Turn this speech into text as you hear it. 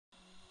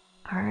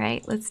All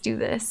right, let's do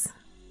this.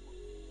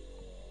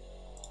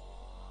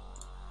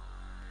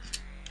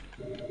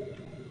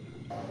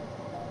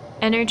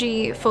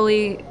 Energy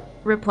fully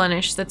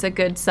replenished. That's a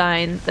good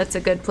sign. That's a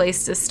good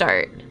place to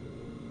start.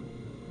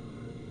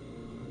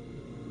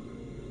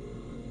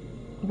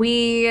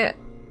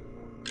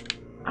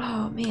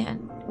 Oh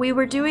man. We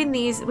were doing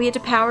these, we had to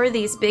power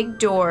these big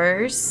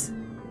doors.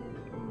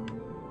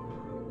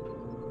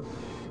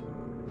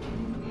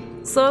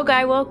 Slow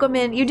guy, welcome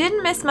in. You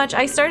didn't miss much.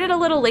 I started a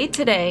little late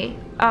today.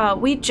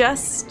 We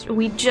just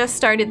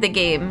started the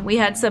game. We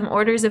had some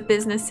orders of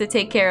business to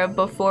take care of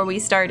before we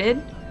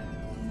started.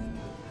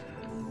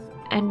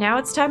 And now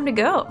it's time to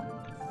go.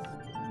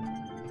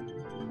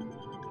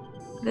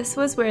 This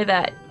was where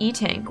that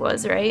E-tank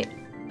was, right?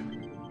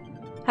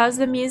 How's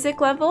the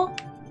music level?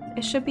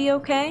 It should be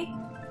okay.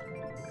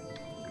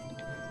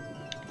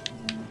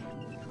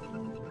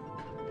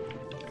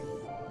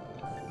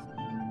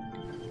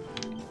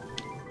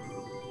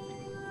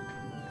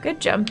 Good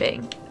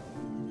jumping.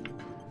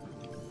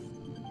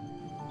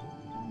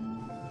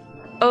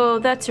 Oh,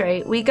 that's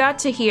right. We got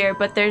to here,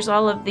 but there's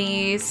all of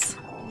these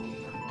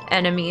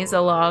enemies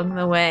along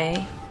the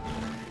way.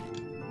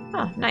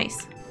 Oh,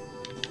 nice.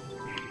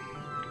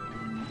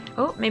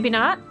 Oh, maybe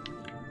not.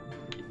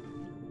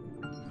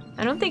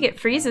 I don't think it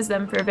freezes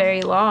them for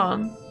very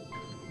long.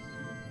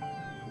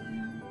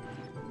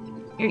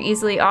 You're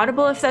easily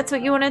audible if that's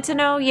what you wanted to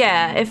know?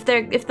 Yeah, if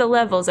the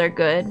levels are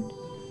good.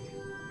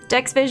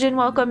 Dex Vision,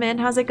 welcome in.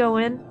 How's it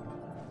going?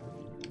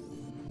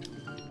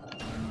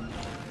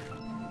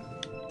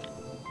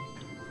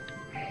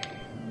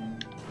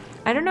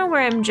 I don't know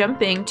where I'm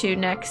jumping to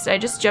next. I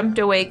just jumped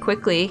away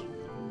quickly.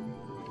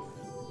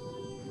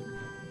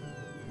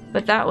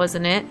 But that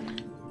wasn't it.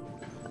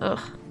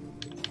 Ugh.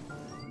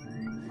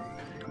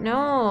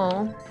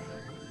 No.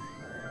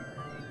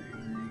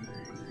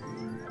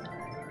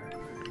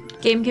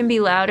 Game can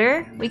be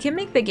louder. We can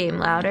make the game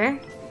louder.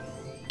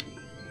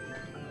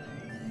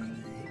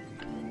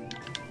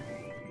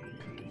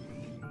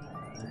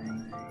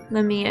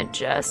 Let me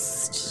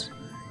adjust.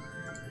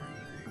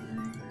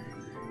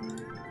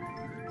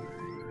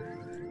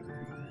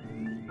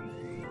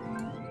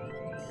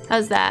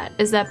 How's that?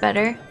 Is that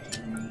better?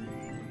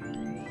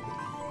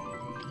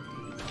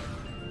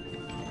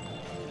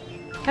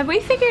 Have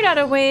we figured out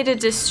a way to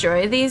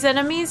destroy these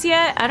enemies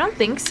yet? I don't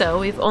think so.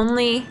 We've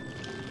only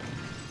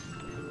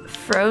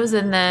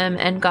frozen them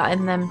and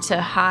gotten them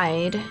to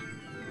hide. I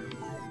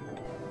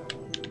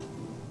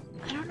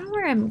don't know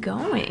where I'm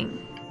going.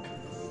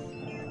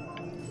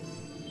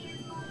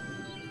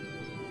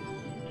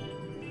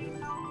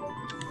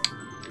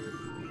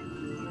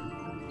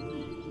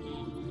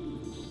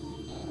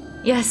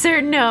 Yes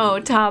or no,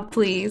 top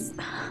please.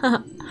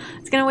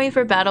 It's gonna wait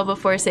for battle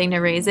before saying to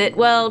raise it.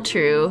 Well,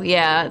 true,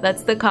 yeah.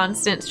 That's the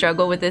constant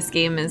struggle with this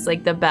game is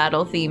like the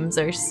battle themes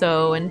are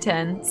so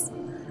intense.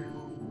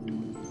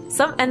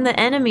 And the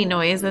enemy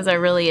noises are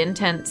really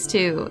intense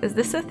too. Is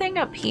this a thing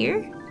up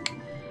here?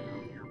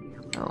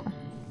 Oh.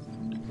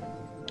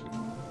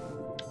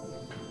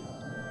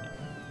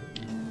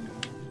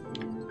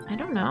 I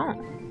don't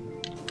know.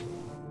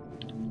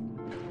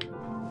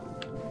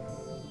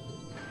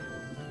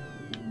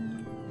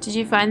 Did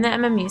you find the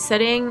MMU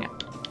setting?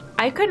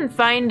 I couldn't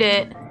find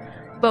it,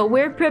 but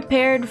we're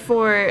prepared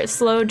for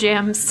slow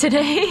jams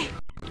today.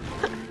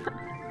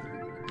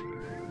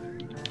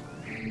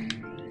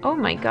 Oh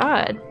my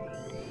god.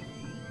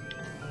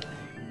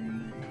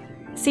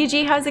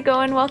 CG, how's it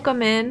going?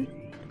 Welcome in.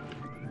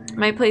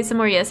 Might play some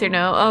more, yes or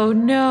no? Oh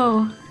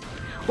no.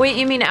 Wait,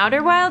 you mean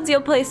Outer Wilds?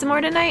 You'll play some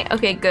more tonight?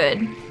 Okay,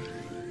 good.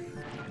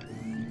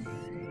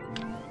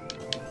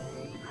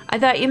 I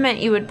thought you meant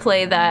you would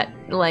play that,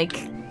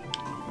 like,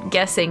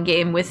 guessing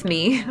game with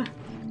me.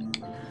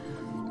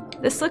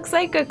 This looks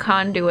like a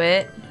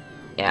conduit.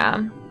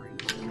 Yeah.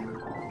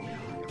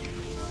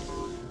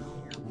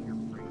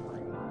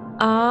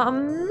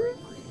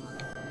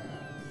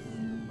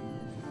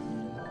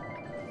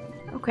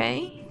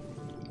 Okay.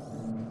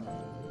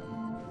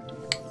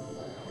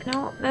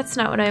 No, that's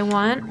not what I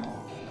want.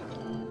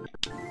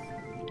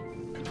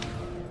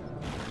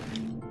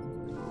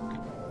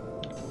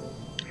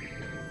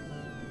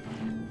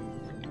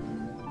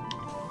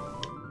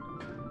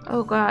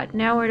 Oh god,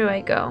 now where do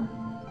I go?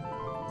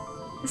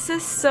 This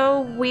is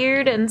so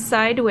weird and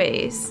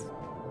sideways.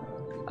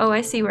 Oh,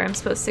 I see where I'm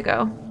supposed to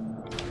go.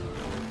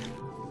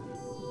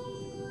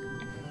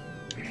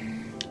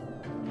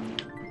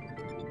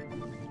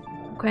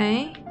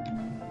 Okay.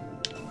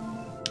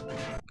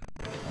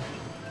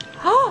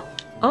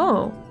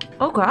 Oh!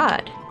 Oh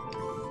god.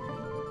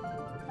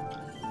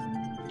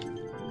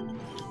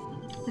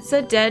 It's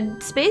a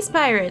dead space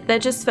pirate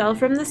that just fell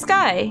from the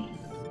sky.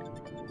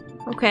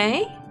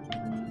 Okay.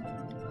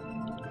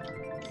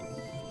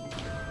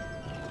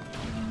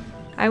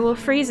 I will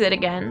freeze it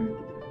again.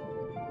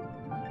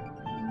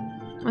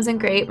 Wasn't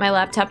great. My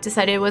laptop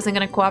decided it wasn't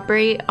gonna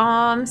cooperate. Oh,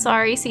 I'm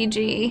sorry,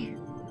 CG.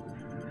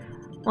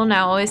 Well,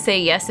 now always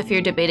say yes if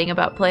you're debating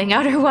about playing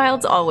Outer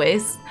Wilds,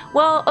 always.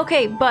 Well,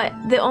 okay, but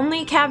the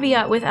only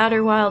caveat with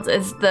Outer Wilds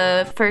is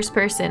the first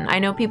person. I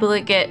know people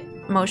that get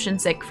motion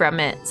sick from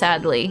it,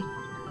 sadly.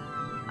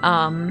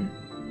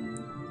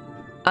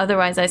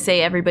 Otherwise, I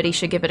say everybody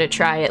should give it a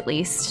try at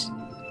least.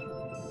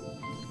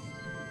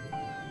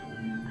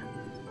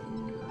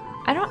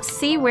 I don't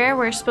see where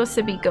we're supposed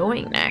to be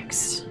going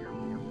next.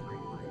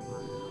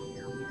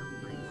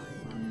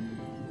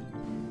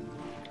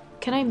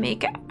 Can I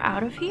make it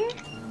out of here?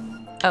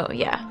 Oh,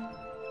 yeah.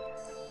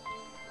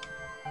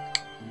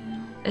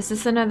 Is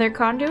this another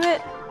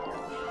conduit?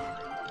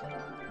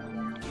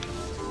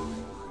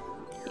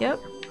 Yep.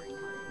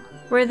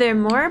 Were there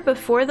more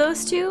before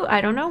those two?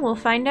 I don't know. We'll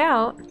find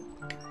out.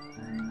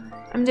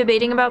 I'm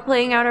debating about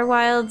playing Outer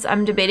Wilds.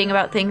 I'm debating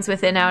about things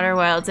within Outer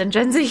Wilds, and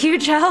Jen's a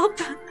huge help.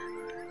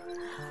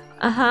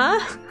 Uh-huh.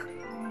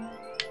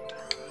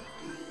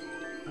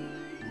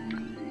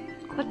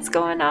 What's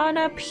going on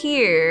up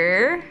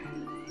here?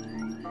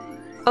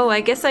 Oh,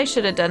 I guess I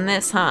should have done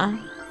this, huh?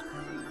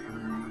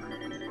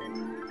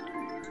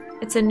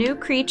 It's a new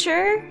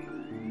creature?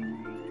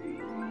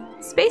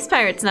 Space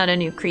Pirate's not a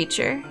new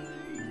creature.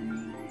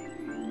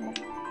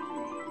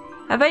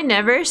 Have I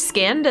never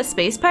scanned a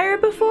Space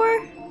Pirate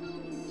before?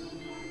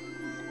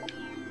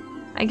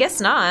 I guess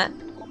not.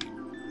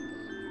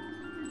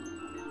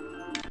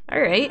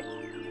 Alright.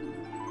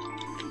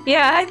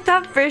 Yeah, I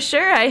thought for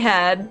sure I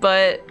had,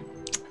 but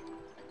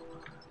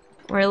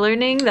we're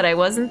learning that I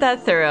wasn't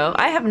that thorough.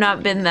 I have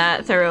not been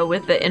that thorough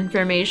with the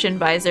information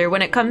visor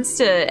when it comes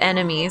to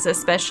enemies,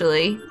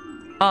 especially.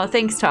 Oh,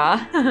 thanks,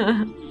 Ta.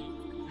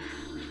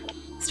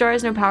 Store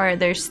has no power.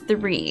 There's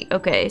 3.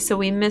 Okay, so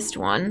we missed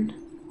one.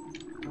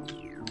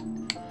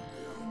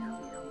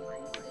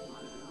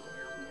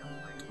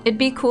 It'd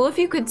be cool if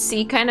you could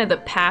see kind of the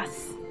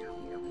path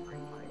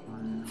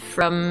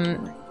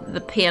from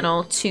the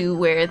panel to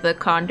where the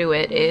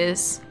conduit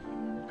is.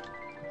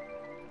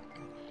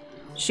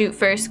 Shoot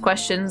first,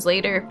 questions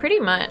later, pretty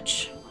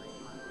much.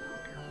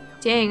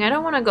 Dang, I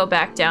don't want to go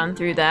back down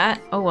through that.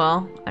 Oh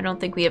well, I don't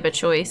think we have a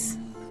choice.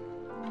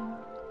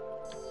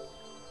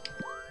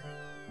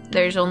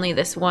 There's only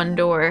this one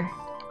door.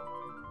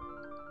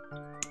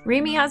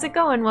 Remy, how's it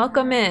going?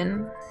 Welcome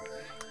in.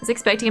 I was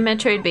expecting a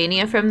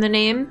Metroidvania from the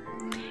name.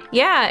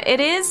 Yeah, it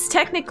is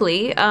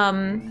technically,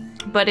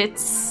 but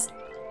it's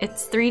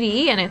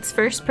 3D and it's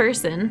first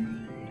person.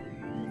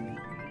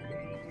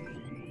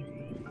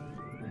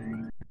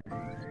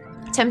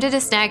 Tempted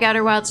to snag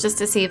Outer Wilds just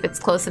to see if it's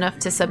close enough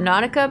to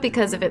Subnautica,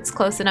 because if it's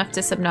close enough to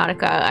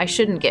Subnautica, I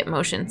shouldn't get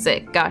motion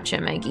sick. Gotcha,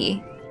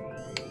 Maggie.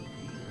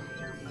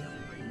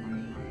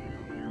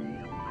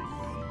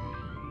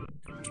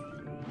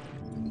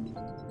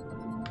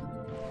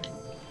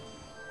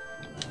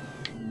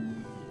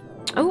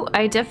 Oh,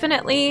 I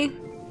definitely...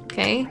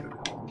 Okay.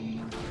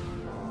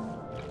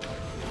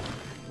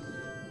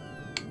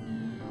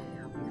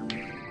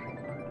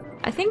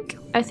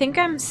 I think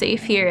I'm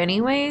safe here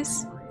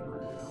anyways.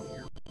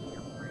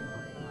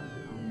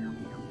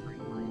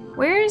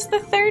 Where is the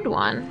third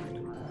one?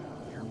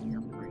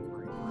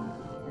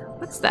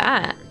 What's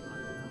that?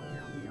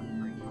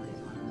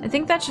 I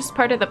think that's just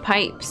part of the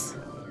pipes.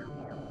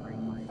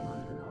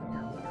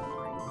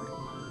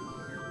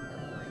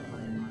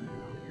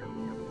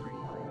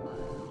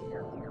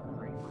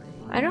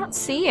 I don't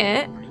see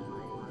it.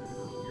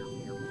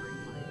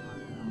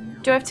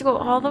 Do I have to go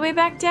all the way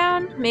back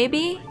down?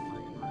 Maybe?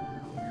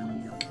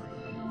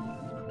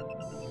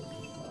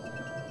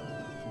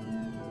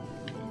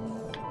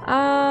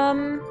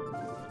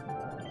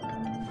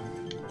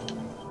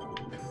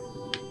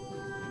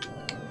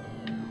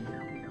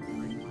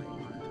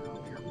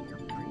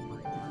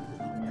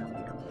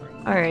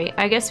 Alright,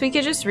 I guess we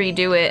could just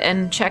redo it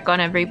and check on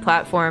every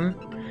platform,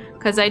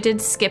 because I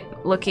did skip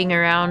looking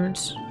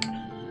around.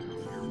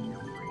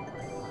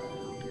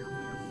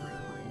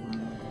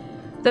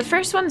 The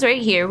first one's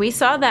right here. We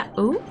saw that.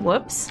 Ooh,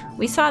 whoops.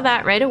 We saw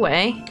that right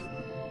away.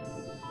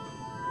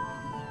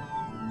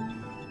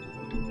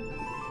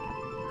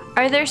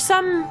 Are there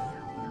some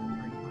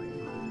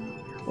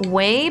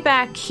way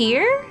back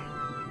here?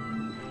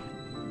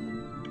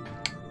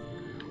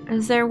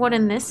 Is there one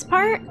in this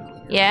part?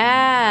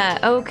 Yeah,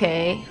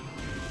 okay.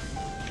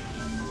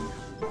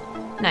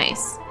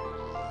 Nice.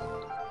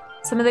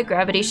 Some of the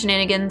gravity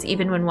shenanigans,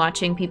 even when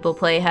watching people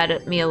play,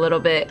 had me a little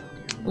bit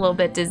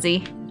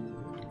dizzy.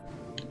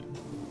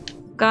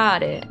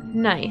 Got it.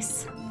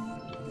 Nice.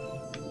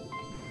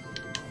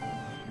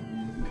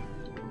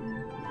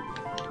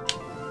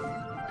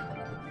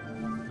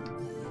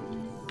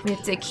 We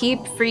have to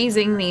keep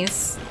freezing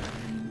these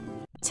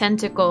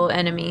tentacle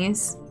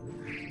enemies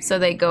so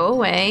they go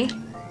away.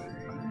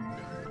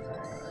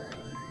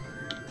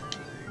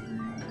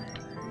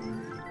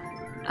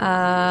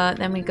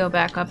 Then we go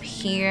back up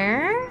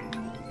here.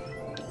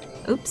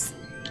 Oops.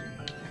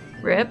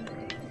 Rip.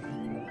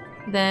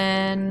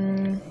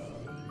 Then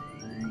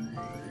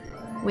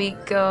we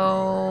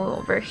go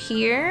over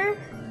here.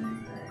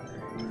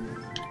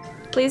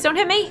 Please don't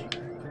hit me.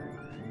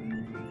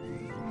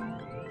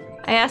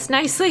 I asked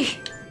nicely.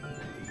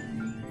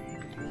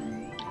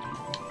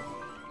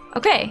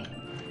 Okay.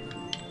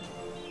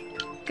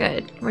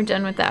 Good. We're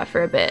done with that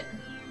for a bit.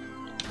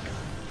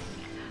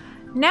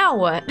 Now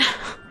what?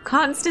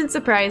 Constant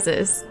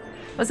surprises.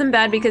 Wasn't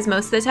bad because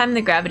most of the time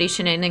the gravity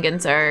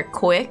shenanigans are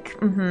quick.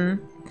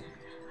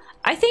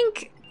 I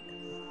think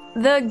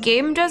the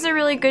game does a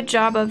really good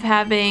job of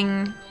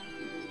having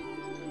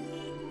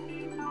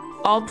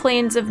all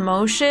planes of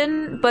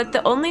motion, but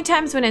the only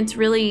times when it's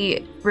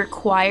really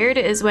required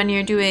is when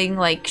you're doing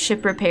like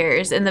ship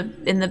repairs in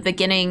the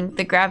beginning,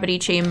 the gravity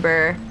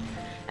chamber,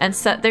 and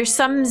so there's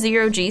some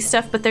zero-G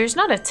stuff, but there's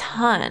not a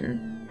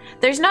ton.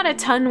 There's not a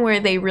ton where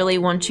they really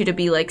want you to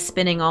be like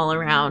spinning all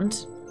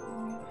around.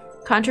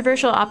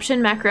 Controversial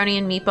option, macaroni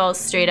and meatballs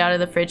straight out of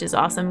the fridge is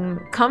awesome.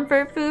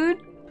 Comfort food?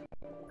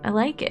 I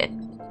like it.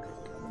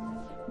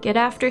 Get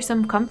after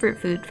some comfort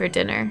food for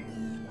dinner.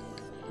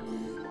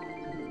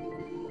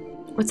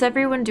 What's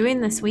everyone doing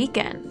this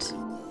weekend?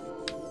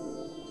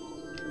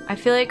 I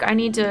feel like I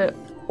need to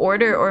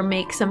order or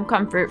make some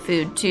comfort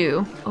food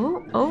too.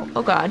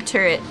 Oh god,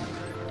 turret.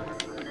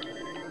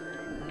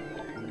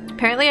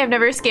 Apparently I've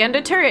never scanned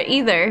a turret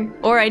either.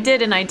 Or I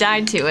did and I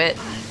died to it.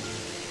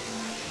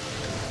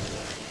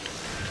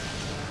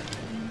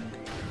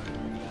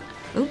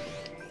 Oop.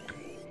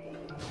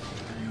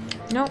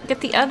 No,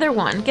 get the other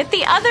one. Get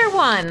the other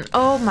one!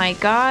 Oh my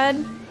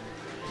god.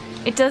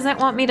 It doesn't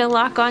want me to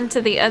lock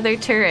onto the other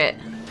turret.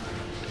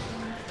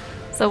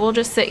 So we'll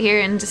just sit here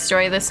and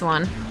destroy this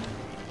one.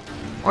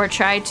 Or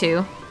try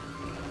to.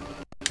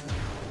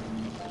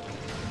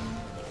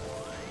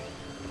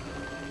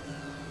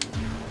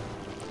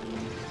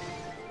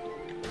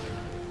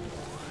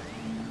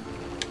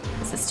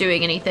 Is this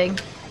doing anything?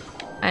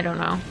 I don't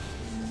know.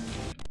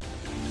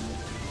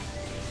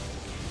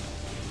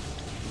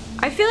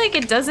 I feel like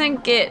it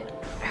doesn't get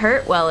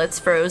hurt while it's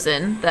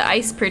frozen. The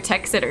ice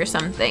protects it or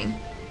something.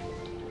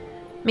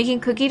 Making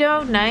cookie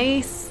dough?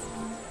 Nice.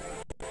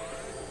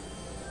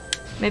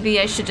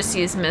 Maybe I should just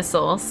use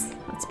missiles.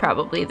 That's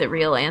probably the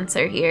real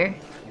answer here.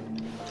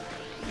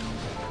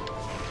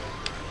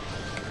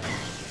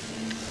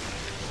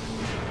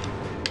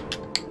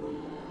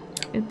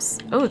 Oops.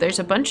 Oh, there's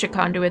a bunch of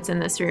conduits in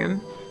this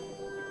room.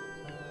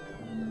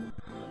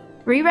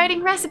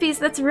 Rewriting recipes,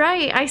 that's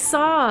right, I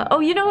saw. Oh,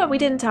 you know what we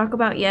didn't talk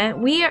about yet?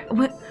 We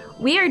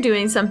are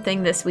doing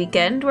something this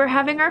weekend. We're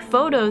having our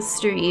photos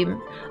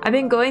stream. I've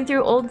been going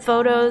through old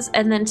photos,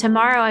 and then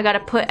tomorrow I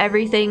gotta put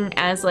everything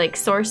as like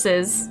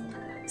sources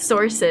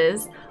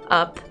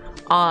up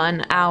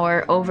on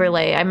our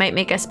overlay. I might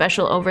make a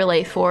special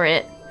overlay for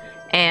it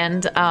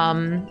and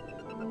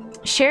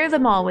share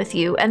them all with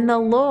you. And the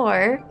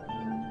lore,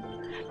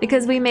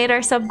 because we made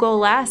our sub goal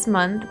last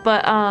month,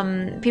 but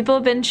people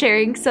have been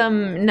sharing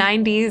some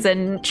 90s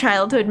and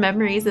childhood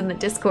memories in the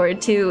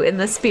Discord too, in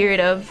the spirit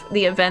of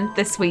the event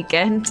this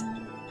weekend.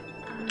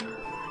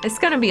 It's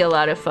gonna be a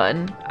lot of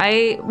fun.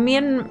 Me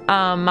and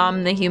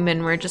Mom the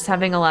Human were just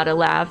having a lot of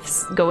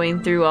laughs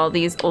going through all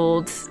these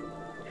old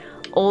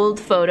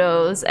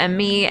photos and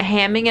me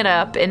hamming it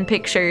up in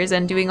pictures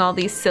and doing all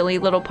these silly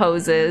little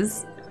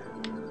poses.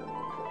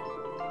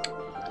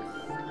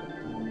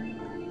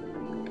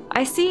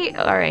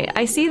 Alright,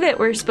 I see that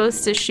we're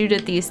supposed to shoot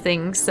at these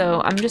things,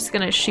 so I'm just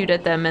gonna shoot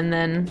at them and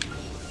then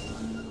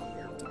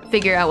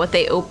figure out what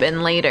they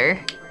open later.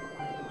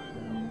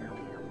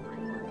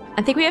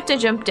 I think we have to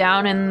jump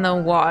down in the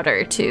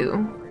water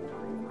too.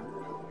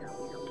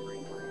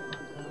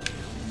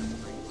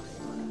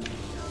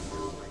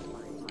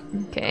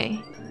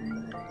 Okay.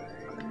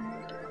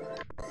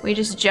 We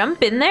just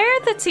jump in there?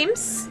 That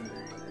seems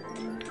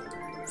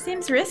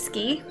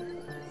risky.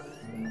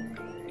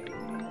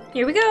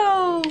 Here we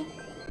go!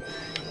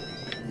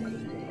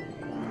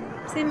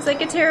 Seems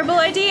like a terrible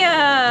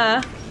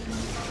idea!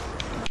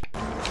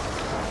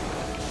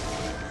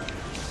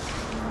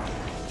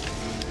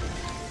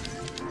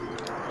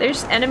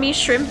 There's enemy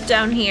shrimp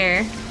down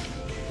here.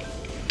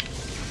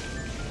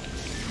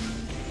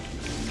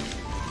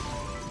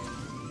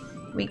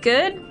 We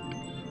good?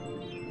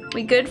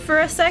 We good for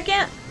a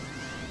second?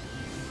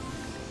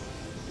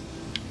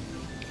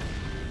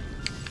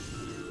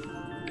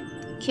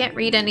 Can't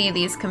read any of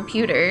these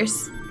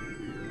computers.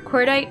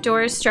 Cordite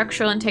doors,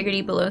 structural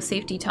integrity below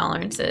safety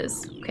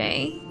tolerances.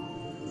 Okay.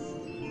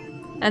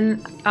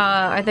 And,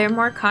 are there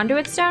more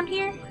conduits down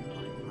here?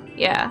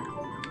 Yeah.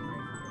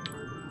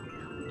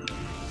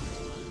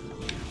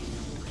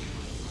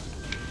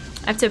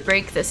 I have to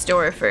break this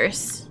door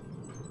first.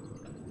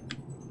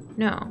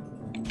 No.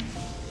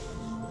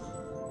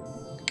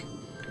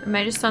 Am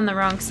I just on the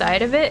wrong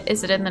side of it?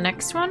 Is it in the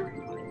next one?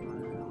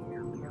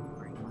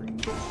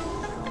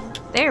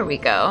 There we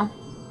go.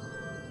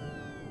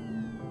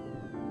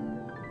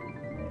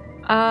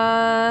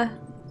 I'm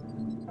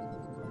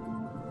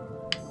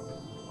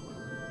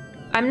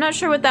not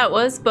sure what that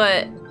was,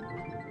 but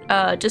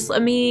just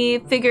let me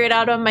figure it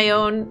out on my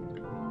own.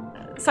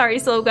 Sorry,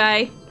 slow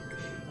guy.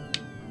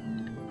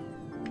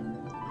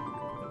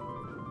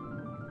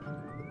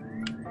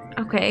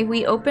 Okay,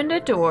 we opened a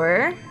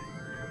door.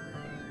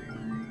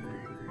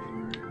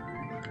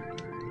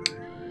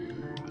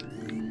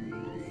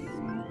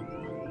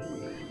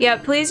 Yeah,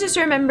 please just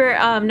remember,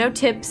 no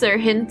tips or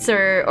hints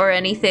or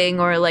anything,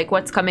 or like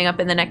what's coming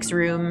up in the next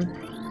room.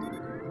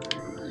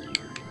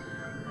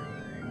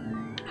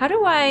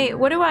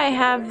 What do I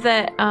have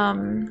that,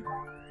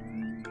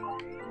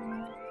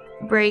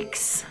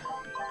 breaks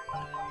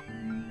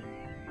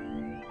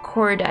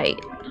cordite?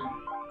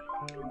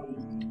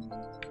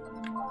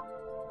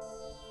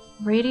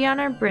 Radion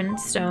or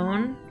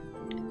brimstone?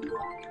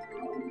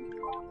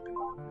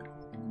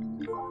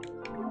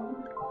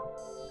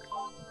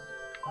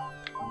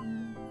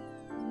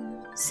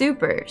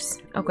 Supers,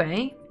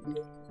 okay.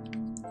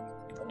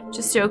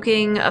 Just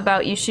joking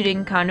about you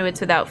shooting conduits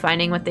without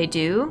finding what they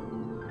do?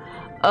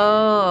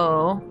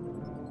 Oh.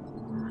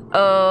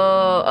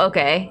 Oh,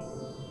 okay.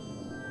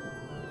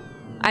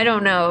 I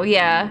don't know,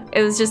 yeah.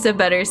 It was just a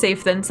better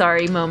safe than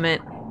sorry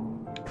moment.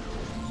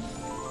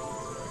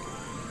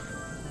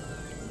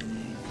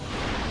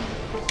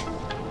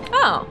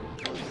 Oh.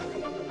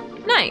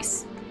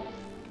 Nice.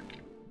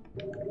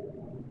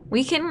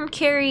 We can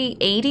carry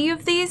 80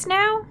 of these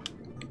now?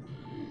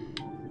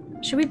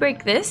 Should we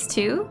break this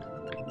too?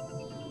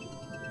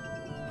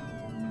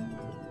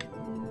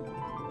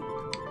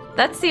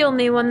 That's the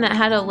only one that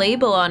had a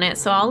label on it,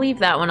 so I'll leave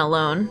that one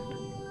alone.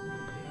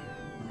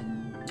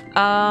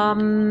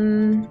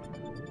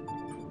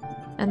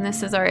 And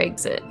this is our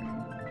exit.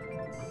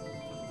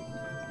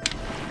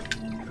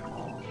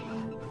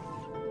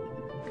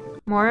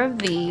 More of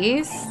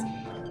these.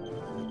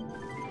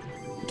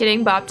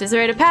 Getting bopped is a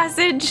rite of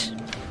passage.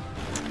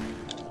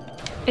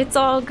 It's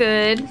all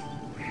good.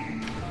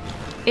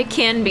 It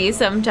can be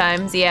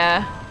sometimes,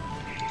 yeah.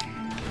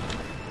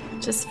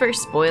 Just for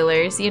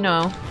spoilers, you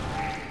know.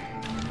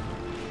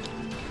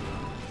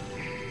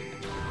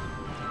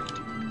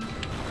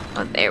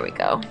 Oh, there we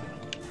go.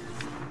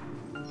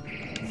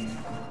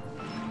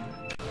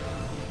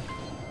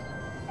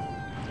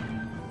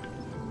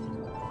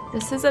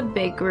 This is a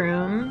big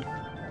room.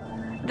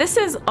 This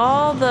is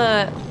all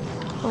the...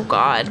 Oh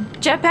god.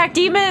 Jetpack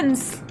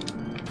Demons!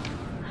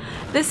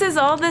 This is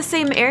all the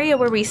same area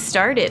where we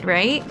started,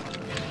 right?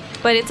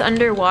 But it's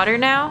underwater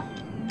now?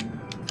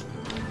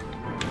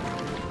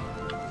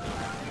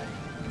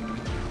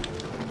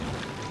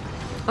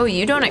 Oh,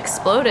 you don't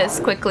explode as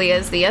quickly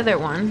as the other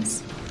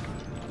ones.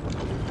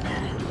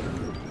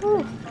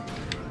 Ooh.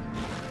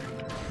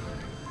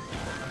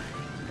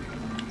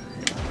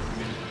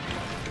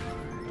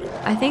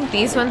 I think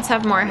these ones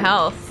have more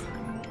health.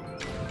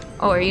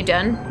 Oh, are you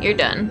done? You're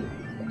done.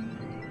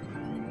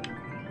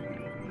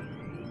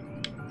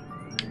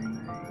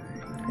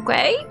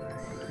 Okay.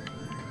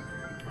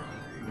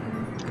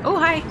 Oh,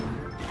 hi.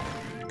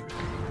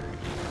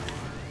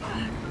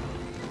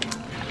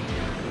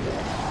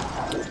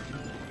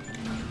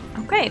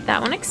 Okay, that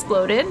one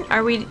exploded.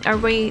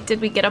 Did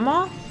we get them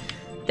all?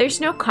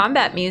 There's no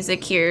combat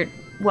music here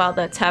while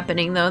that's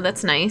happening though,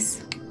 that's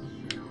nice.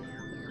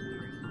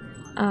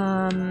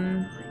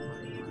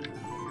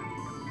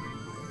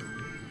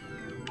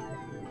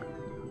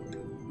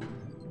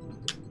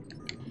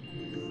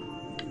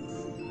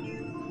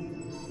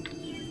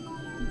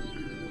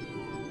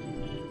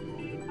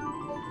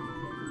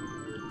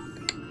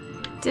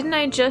 Didn't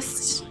I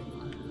just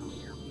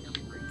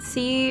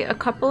see a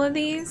couple of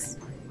these?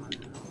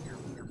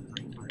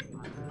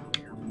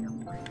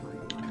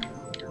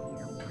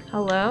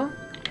 Hello?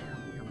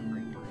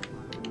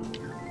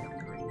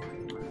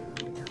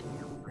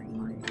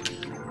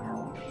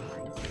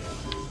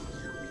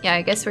 Yeah,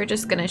 I guess we're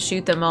just gonna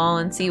shoot them all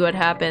and see what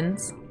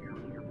happens.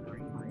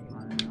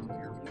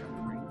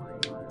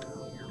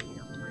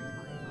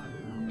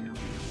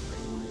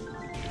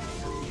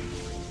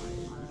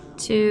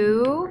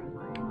 Two.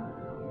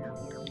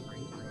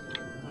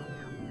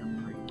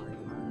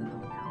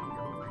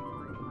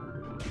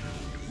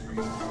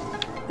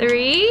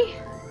 Three.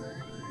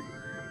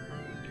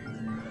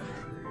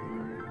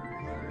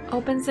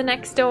 Opens the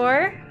next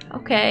door.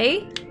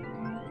 Okay.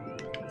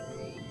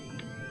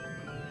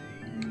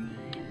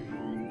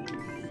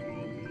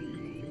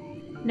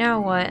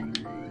 Now what?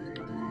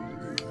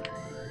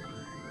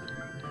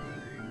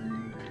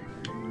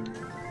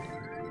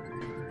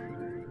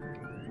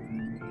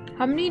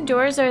 How many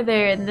doors are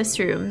there in this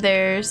room?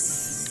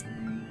 There's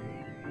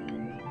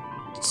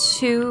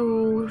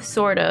two,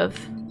 sort of.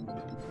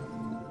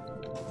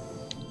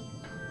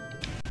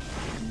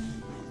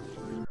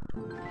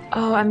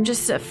 Oh, I'm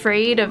just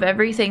afraid of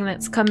everything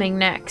that's coming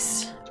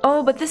next.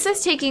 Oh, but this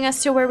is taking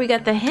us to where we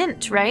got the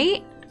hint,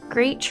 right?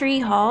 Great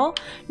Tree Hall?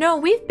 No,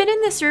 we've been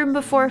in this room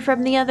before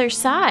from the other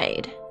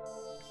side.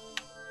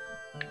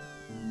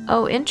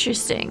 Oh,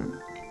 interesting.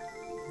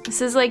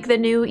 This is like the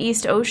new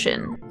East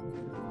Ocean.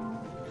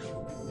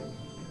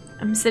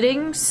 I'm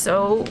sitting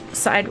so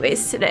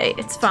sideways today.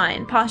 It's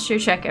fine. Posture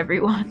check,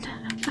 everyone.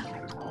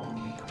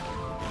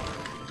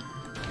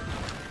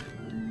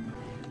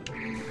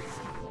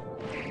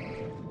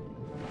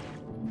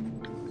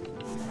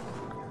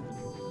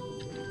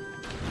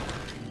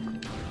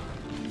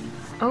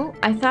 Oh,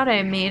 I thought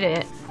I made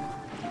it.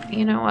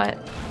 You know what?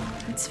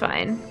 It's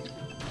fine.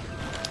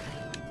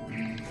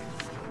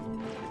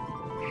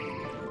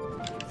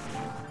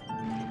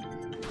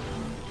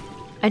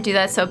 I do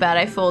that so bad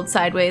I fold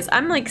sideways.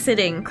 I'm like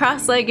sitting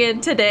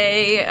cross-legged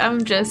today.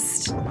 I'm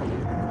just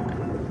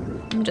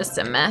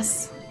a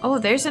mess. Oh,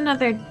 there's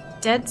another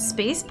dead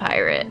space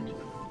pirate.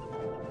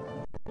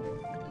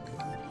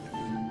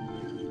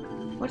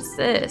 What's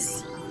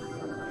this?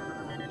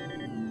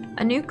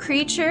 A new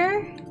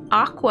creature,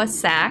 Aqua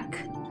Sac,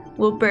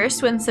 will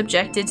burst when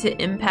subjected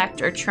to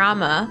impact or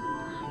trauma.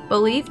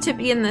 Believed to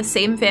be in the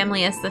same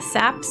family as the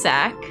Sap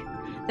Sac,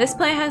 this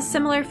plant has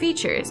similar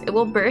features. It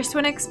will burst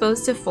when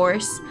exposed to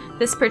force.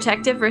 This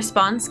protective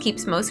response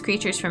keeps most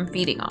creatures from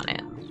feeding on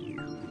it.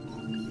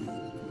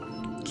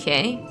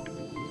 Okay.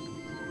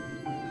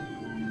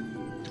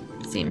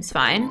 Seems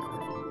fine.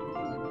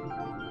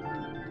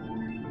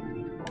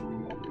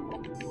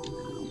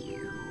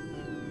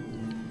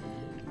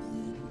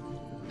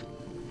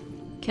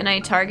 Can I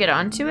target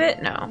onto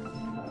it? No.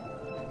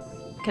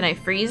 Can I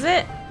freeze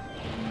it?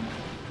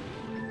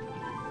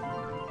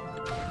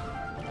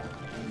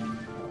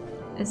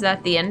 Is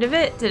that the end of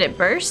it? Did it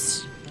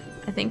burst?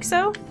 I think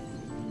so.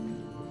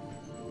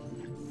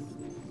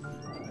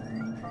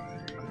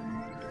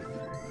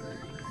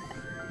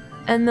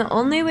 And the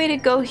only way to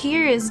go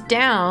here is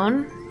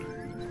down.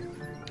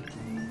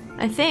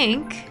 I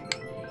think.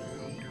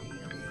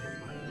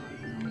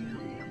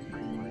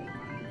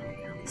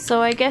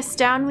 So I guess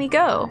down we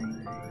go.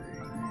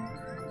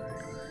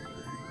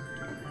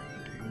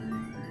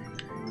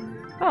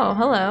 Oh,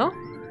 hello.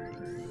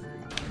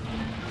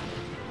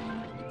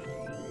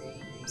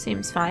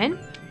 Seems fine.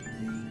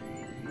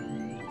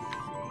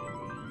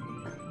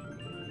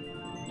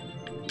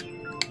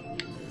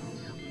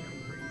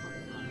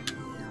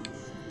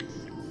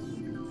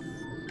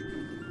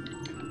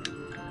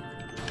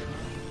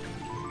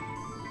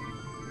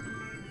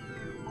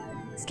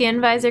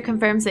 Scan visor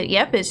confirms that,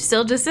 yep, it's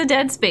still just a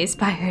dead space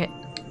pirate.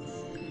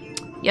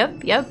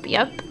 Yep.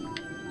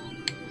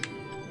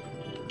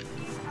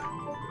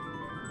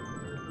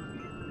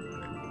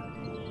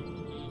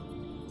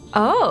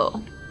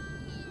 Oh.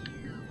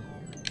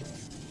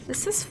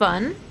 This is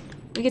fun.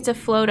 We get to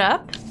float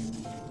up.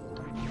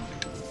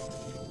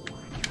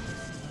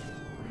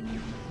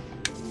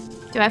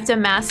 Do I have to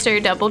master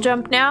double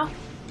jump now?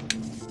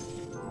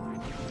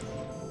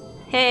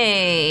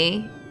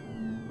 Hey.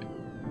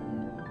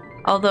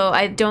 Although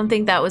I don't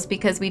think that was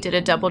because we did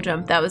a double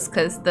jump. That was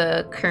because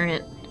the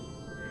current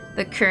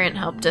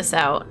helped us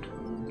out.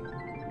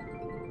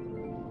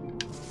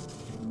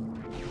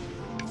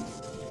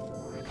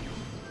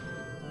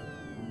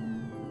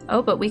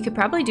 Oh, but we could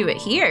probably do it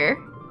here.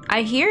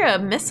 I hear a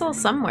missile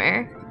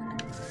somewhere.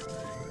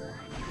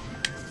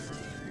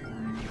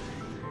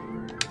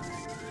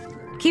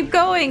 Keep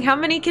going. How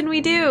many can we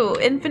do?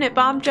 Infinite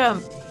bomb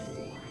jump.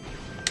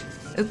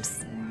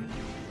 Oops.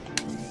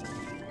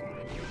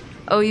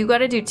 Oh, you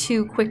gotta do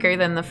 2 quicker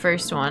than the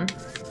first one.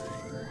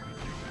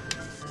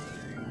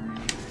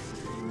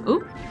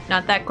 Oop,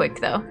 not that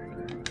quick though.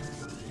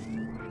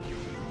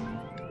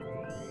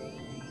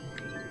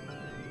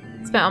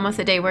 Spent almost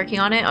a day working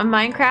on it. On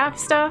Minecraft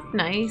stuff?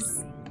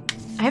 Nice.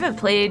 I haven't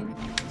played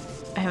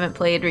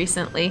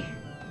recently.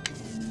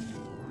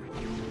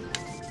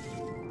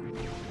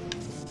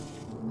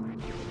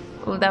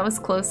 Oh, that was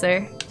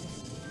closer.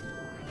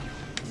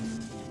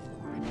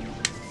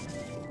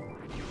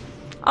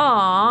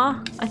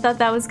 Aw, I thought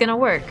that was gonna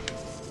work.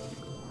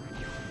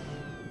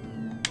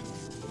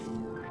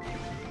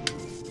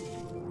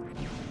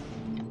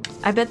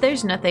 I bet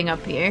there's nothing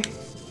up here.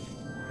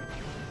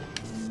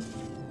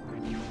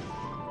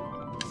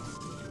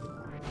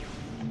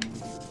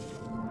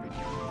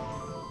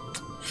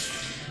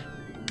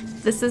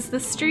 This is the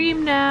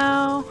stream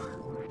now.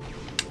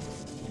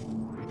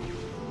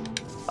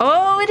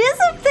 Oh, it is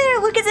up there!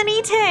 Look, it's an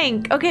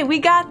E-tank! Okay, we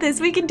got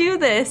this. We can do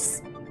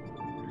this.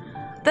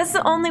 That's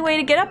the only way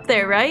to get up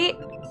there, right?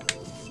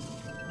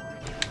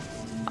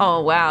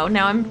 Oh, wow.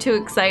 Now I'm too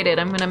excited.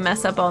 I'm gonna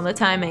mess up all the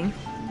timing.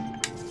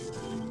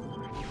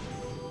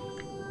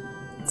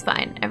 It's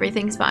fine.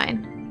 Everything's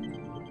fine.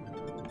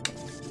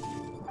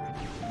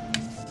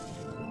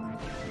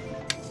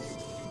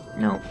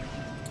 Nope.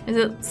 Is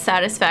it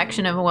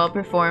satisfaction of a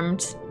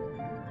well-performed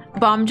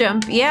bomb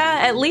jump? Yeah,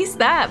 at least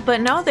that.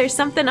 But no, there's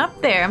something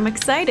up there. I'm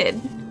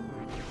excited.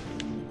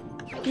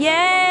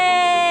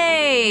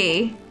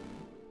 Yay!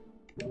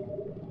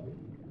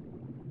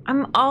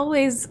 I'm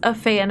always a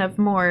fan of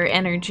more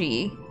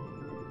energy.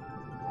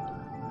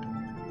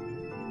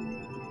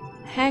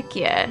 Heck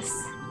yes.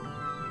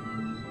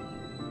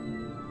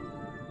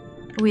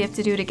 We have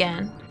to do it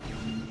again.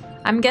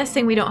 I'm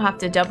guessing we don't have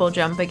to double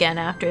jump again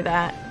after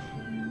that.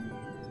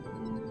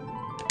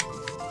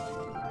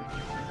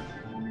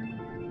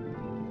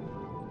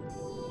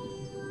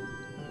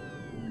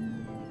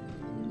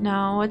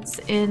 Now, what's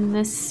in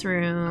this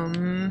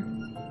room?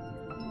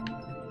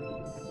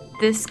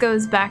 This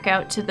goes back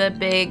out to the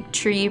big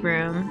tree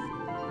room.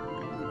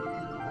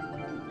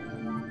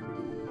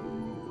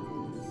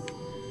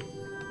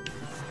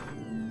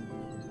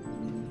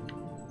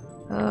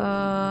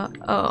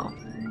 Oh.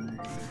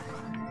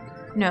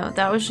 No,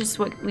 that was just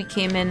what we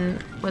came in,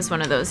 was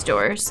one of those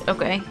doors.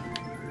 Okay.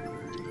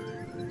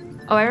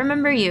 Oh, I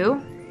remember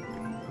you.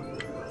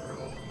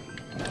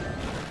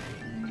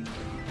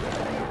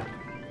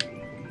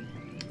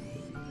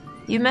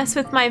 You mess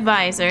with my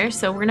visor,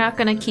 so we're not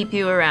gonna keep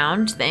you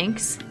around,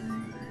 thanks.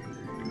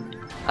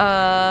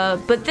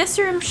 But this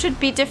room should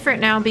be different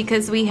now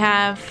because we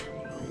have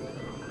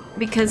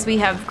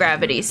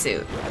gravity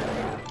suit.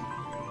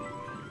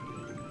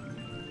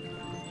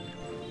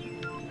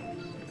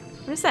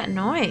 What is that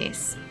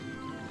noise?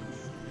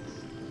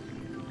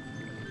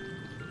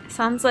 It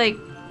sounds like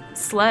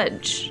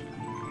sludge.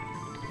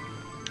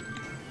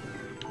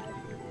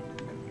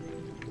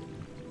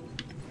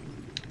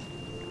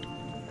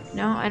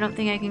 No, I don't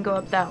think I can go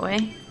up that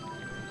way.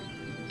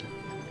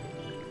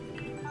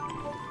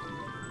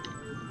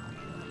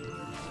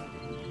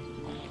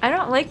 I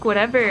don't like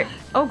whatever...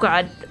 Oh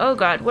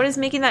god, what is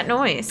making that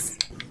noise?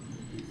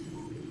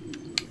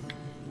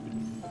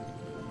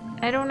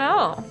 I don't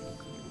know.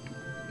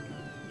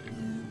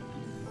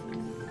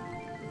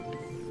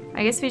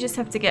 I guess we just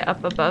have to get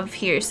up above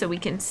here so we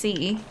can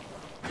see.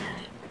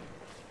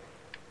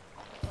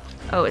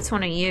 Oh, it's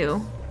one of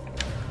you.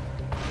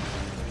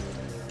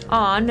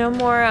 Aw, no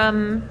more,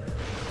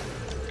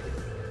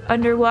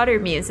 underwater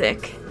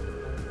music.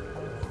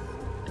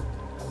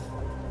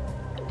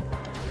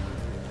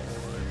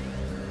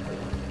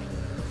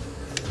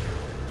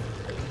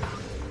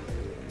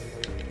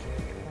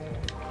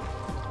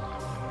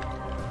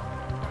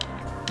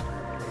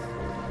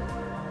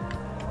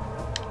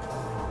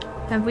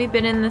 Have we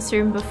been in this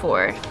room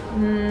before?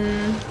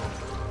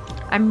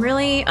 I'm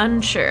really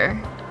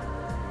unsure.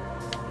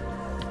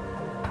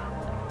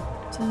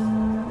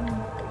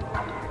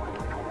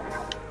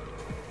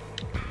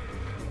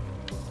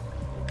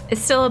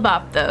 It's still a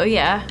bop though,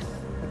 yeah.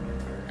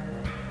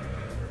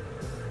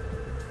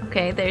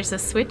 Okay, there's a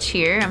switch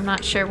here. I'm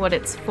not sure what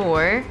it's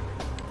for.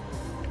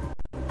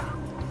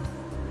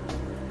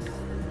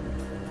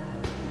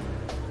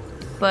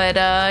 But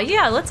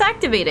yeah, let's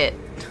activate it.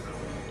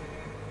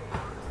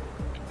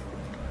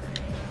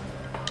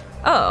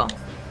 Oh.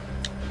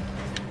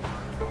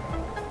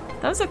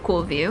 That was a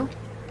cool view.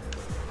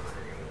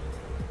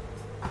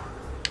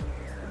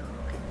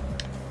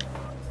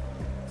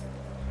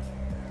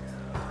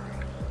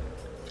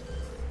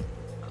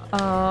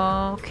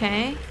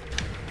 Okay.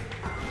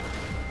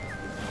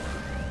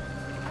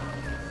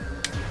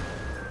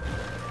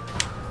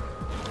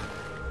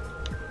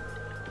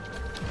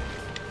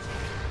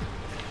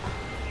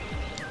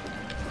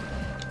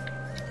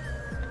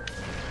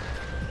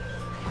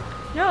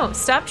 No,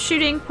 stop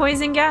shooting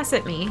poison gas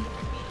at me.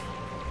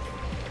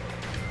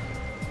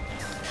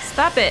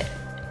 Stop it.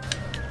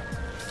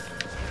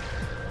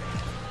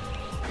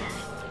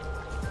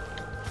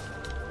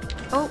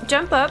 Oh,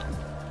 jump up.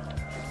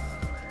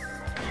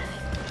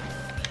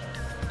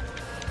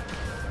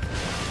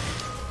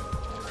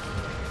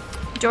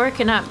 Door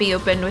cannot be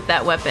opened with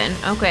that weapon.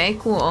 Okay,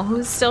 cool.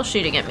 Who's still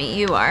shooting at me?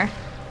 You are.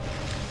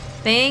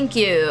 Thank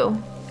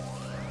you.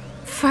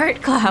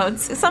 Fart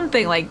clouds.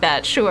 Something like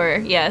that. Sure.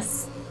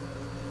 Yes.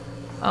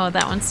 Oh,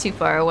 that one's too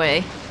far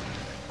away.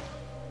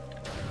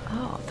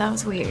 Oh, that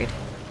was weird.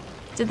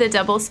 Did the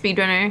double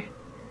speedrunner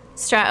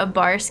strat a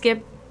bar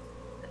skip?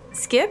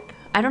 Skip?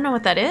 I don't know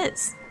what that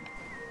is.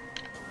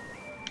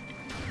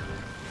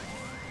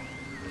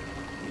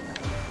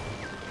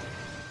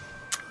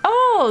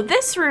 Oh,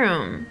 this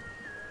room.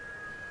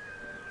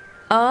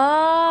 Oh.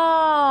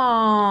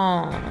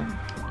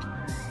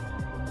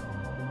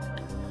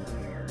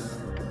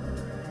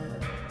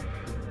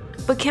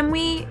 But can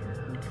we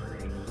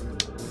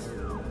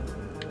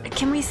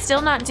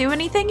still not do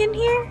anything in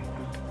here?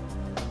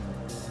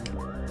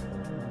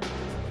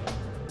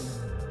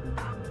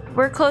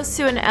 We're close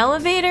to an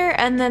elevator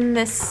and then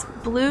this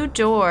blue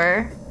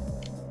door.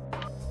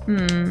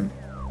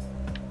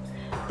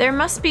 There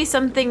must be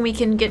something we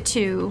can get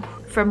to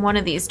from one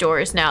of these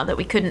doors now that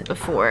we couldn't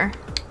before.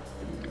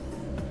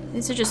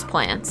 These are just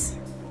plants.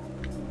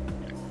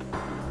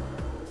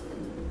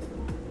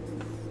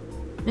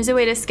 There's a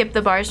way to skip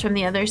the bars from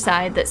the other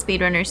side that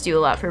speedrunners do a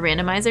lot for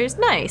randomizers.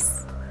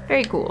 Nice.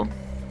 Very cool.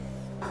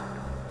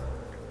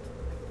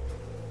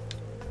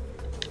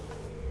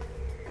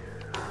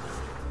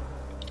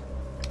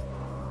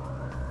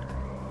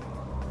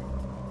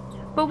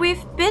 But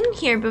we've been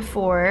here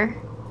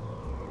before.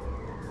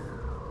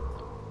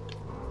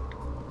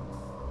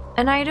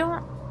 And I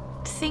don't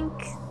think,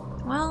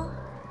 well...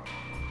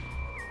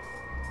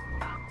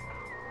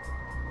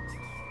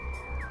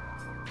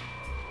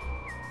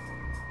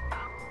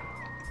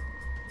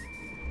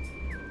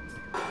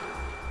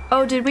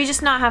 Oh, did we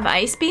just not have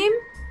Ice Beam?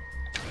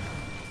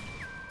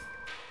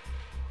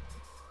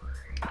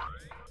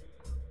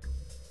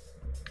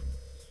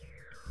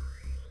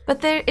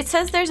 But there, it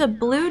says there's a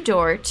blue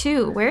door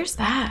too. Where's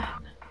that?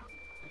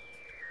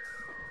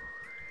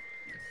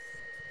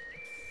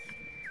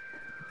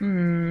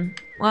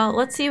 Well,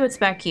 let's see what's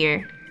back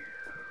here.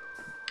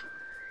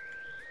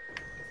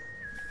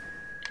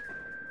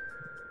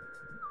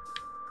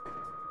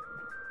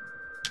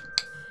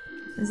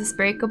 Is this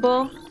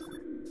breakable?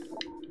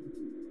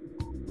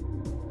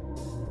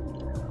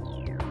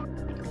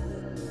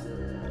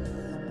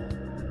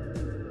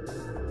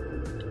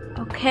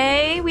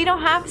 See, we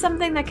don't have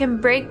something that can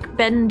break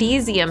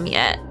Bendesium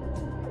yet.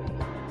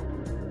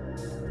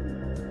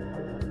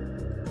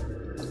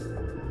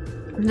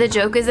 The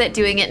joke is that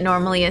doing it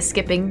normally is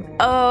skipping.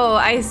 Oh,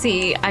 I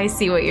see. I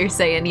see what you're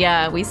saying.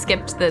 Yeah, we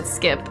skipped the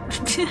skip.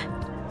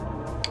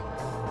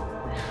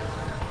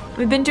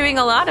 We've been doing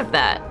a lot of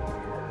that.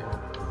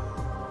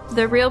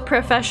 The real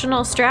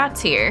professional strats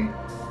here.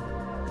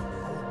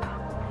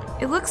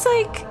 It looks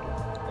like...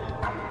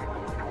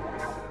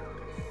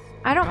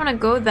 I don't want to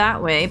go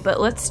that way,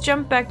 but let's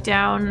jump back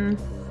down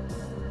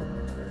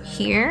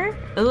here.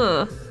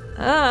 Ugh.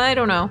 I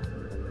don't know.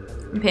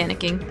 I'm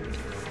panicking.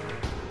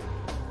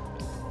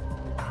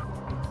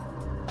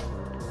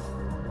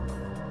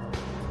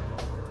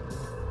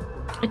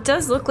 It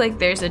does look like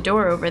there's a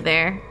door over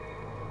there.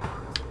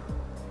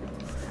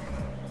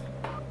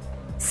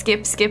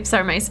 Skips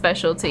are my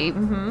specialty.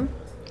 Mm-hmm.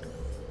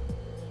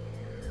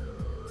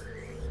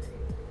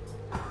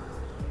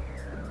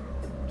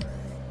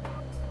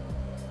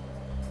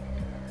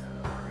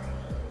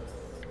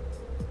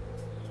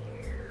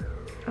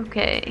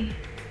 Okay.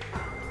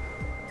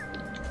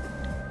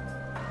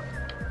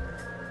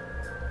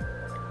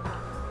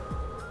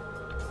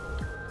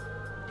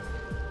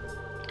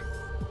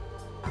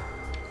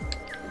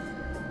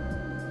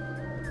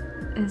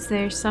 Is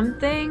there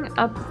something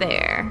up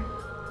there?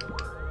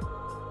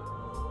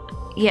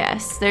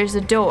 Yes, there's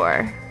a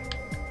door.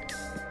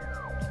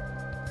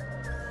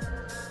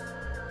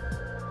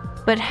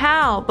 But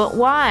how? But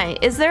why?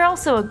 Is there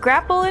also a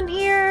grapple in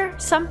here?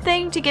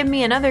 Something to give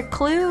me another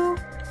clue?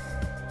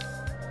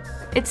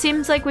 It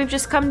seems like we've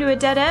just come to a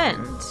dead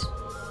end.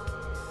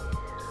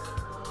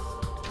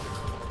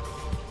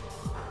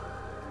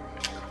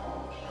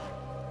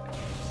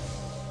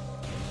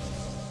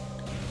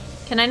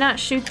 Can I not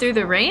shoot through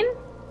the rain?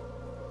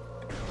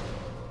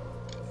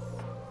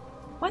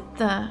 What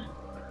the?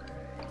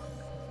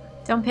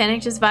 Don't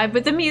panic, just vibe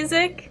with the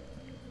music.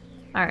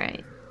 All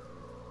right.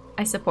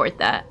 I support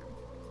that.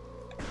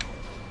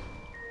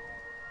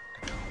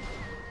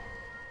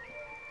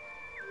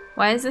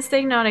 Why is this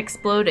thing not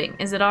exploding?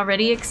 Is it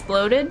already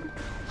exploded?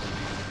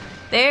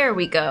 There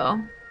we go.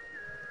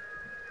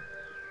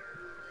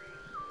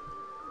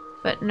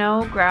 But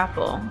no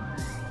grapple.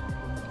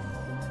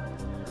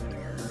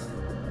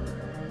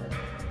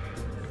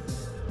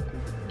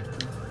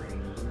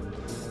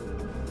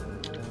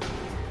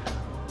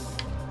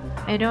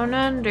 I don't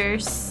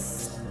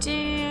understand.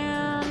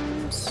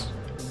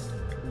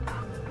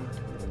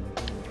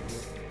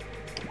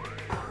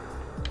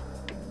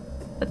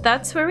 But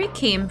that's where we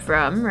came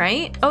from,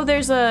 right? Oh,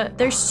 there's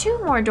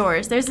two more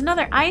doors. There's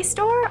another ice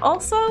door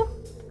also?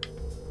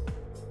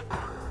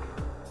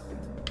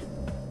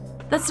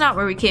 That's not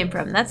where we came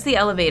from. That's the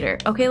elevator.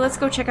 Okay, let's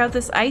go check out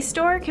this ice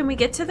door. Can we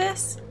get to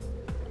this?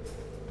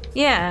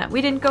 Yeah,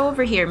 we didn't go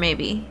over here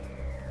maybe.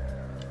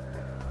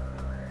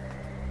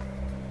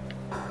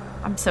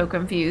 I'm so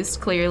confused,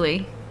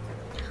 clearly.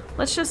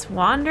 Let's just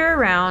wander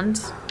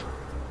around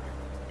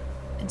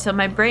until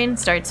my brain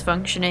starts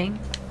functioning.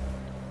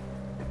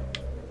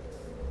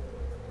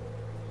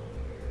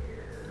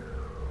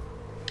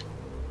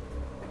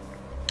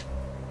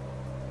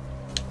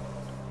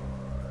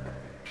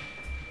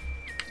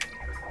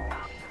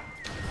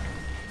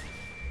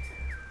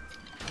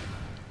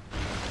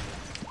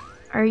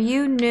 Are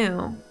you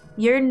new?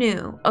 You're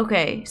new.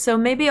 Okay, so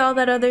maybe all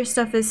that other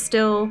stuff is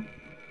still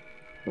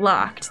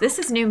locked. This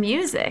is new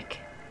music.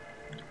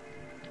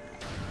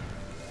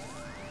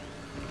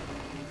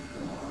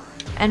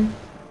 And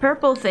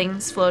purple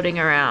things floating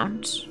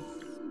around.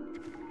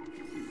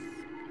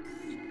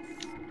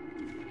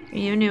 Are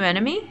you a new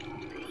enemy?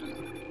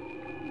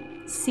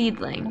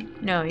 Seedling.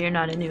 No, you're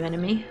not a new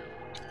enemy.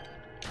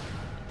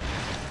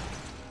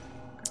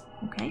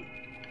 Okay.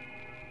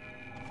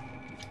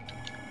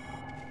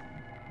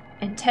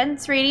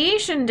 Intense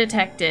radiation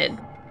detected.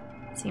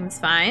 Seems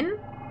fine.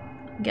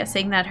 I'm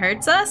guessing that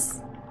hurts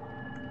us?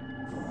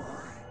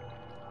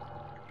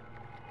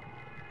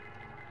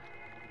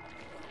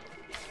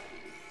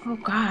 Oh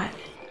God.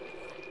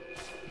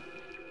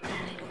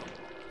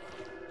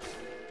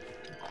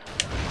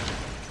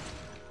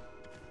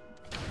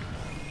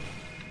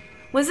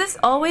 Was this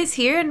always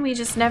here and we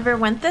just never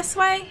went this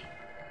way?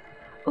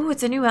 Ooh,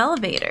 it's a new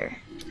elevator.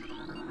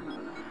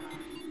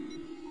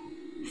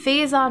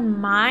 Phazon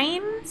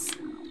Mines?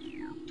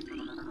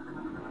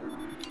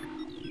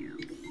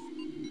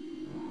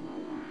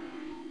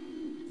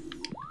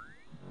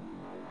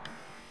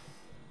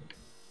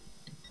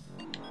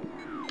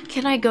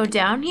 Can I go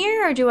down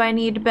here or do I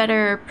need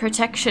better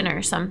protection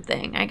or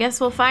something? I guess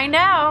we'll find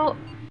out.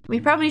 We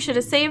probably should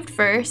have saved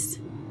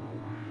first.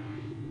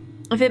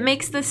 If it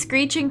makes the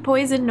screeching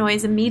poison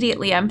noise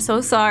immediately, I'm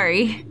so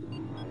sorry.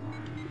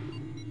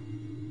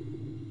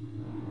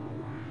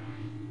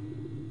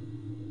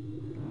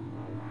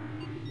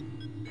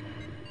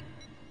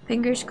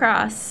 Fingers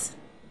crossed.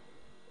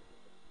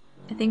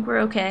 I think we're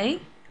okay.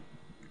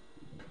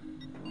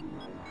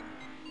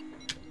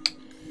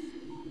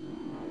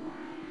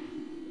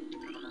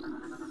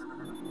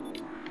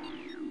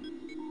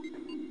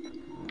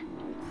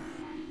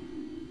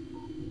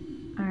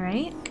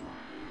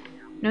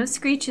 No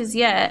screeches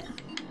yet.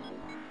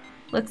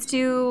 Let's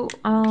do,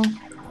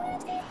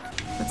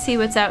 let's see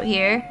what's out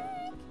here.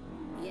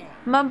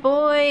 My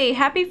boy,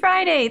 happy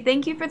Friday.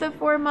 Thank you for the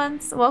 4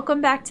 months.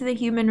 Welcome back to the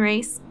human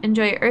race.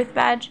 Enjoy your Earth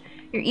badge,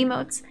 your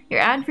emotes, your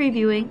ad-free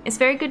viewing. It's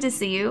very good to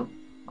see you.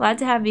 Glad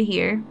to have you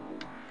here.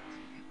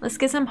 Let's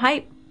get some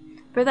hype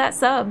for that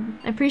sub.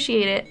 I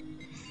appreciate it.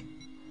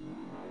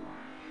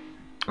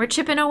 We're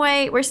chipping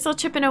away. We're still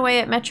chipping away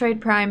at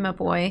Metroid Prime, my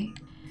boy.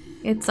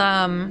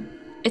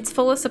 It's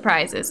full of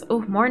surprises.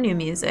 Oh, more new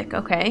music.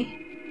 Okay.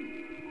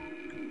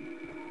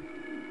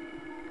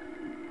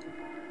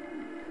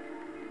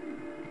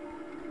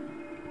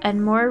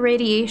 And more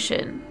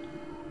radiation.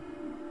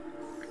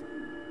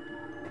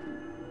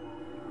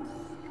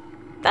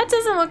 That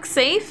doesn't look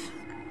safe.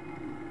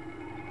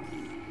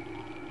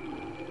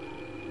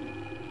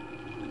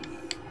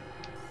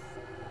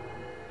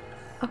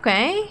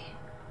 Okay.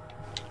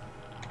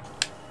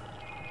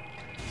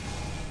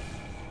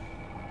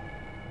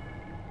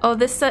 Oh,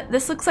 this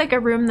looks like a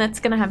room that's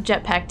gonna have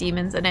Jetpack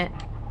Demons in it.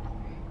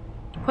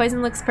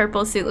 Poison looks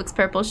purple, suit looks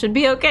purple. Should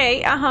be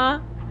okay. Uh-huh.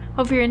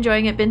 Hope you're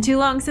enjoying it. Been too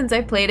long since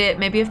I played it.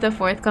 Maybe if the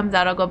 4th comes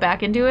out, I'll go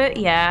back and do it.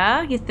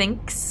 Yeah, you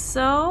think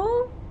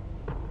so?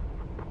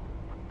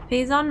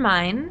 Phazon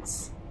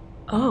Mines.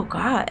 Oh,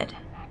 God.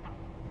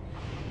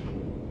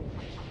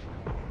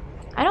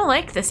 I don't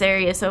like this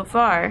area so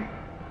far.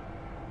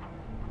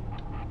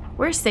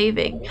 We're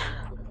saving.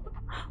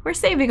 We're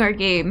saving our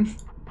game.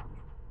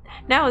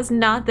 Now is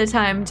not the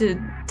time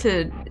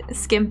to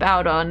skimp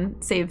out on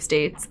save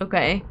states.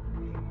 Okay.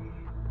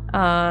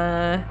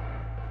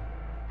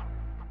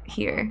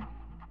 Here.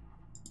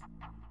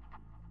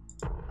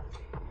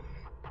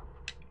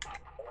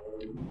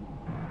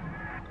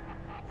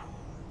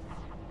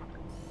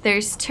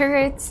 There's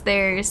turrets,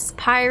 there's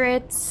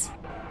pirates,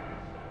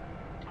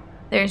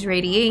 there's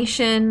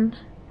radiation.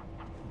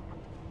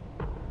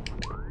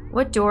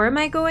 What door am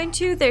I going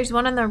to? There's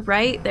one on the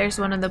right, there's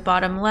one on the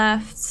bottom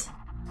left.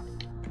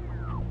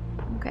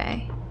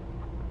 Okay.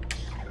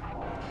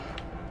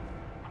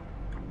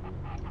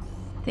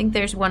 I think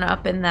there's one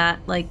up in that,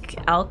 like,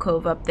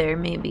 alcove up there,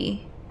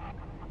 maybe.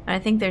 And I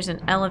think there's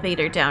an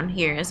elevator down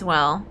here as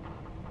well.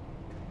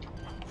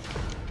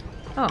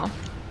 Oh,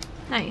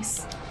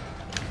 nice.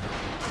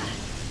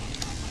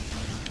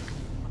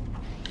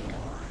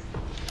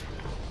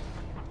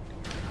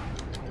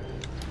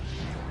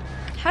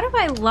 How do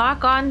I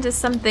lock on to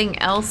something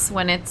else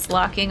when it's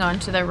locking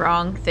onto the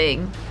wrong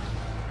thing?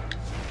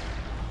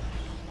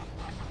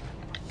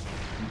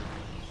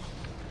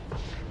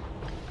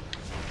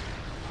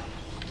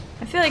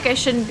 I feel like I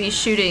shouldn't be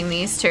shooting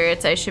these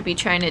turrets. I should be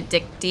trying to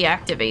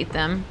deactivate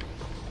them.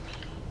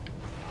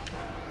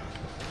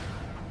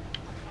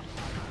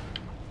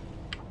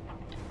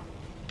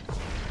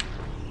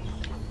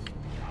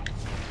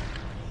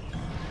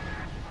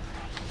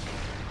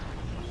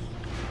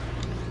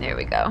 There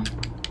we go.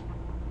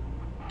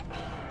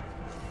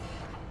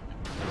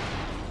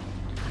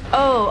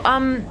 Oh,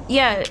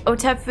 yeah,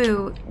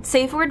 Otefu,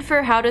 safe word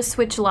for how to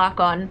switch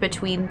lock on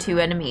between 2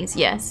 enemies.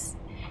 Yes,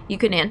 you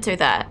can answer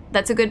that.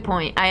 That's a good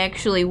point. I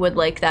actually would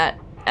like that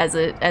as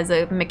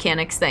a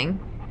mechanics thing.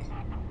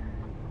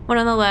 One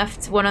on the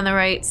left, one on the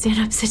right. Stand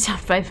up, sit down,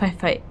 fight, fight,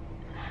 fight.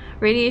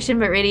 Radiation,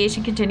 but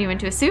radiation continue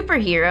into a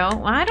superhero.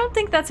 Well, I don't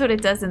think that's what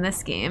it does in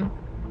this game.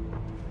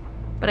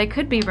 But I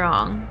could be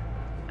wrong.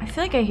 I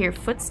feel like I hear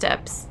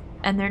footsteps,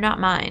 and they're not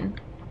mine.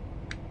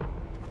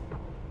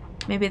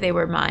 Maybe they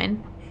were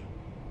mine.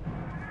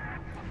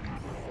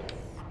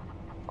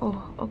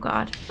 Oh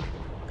God.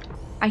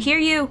 I hear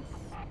you.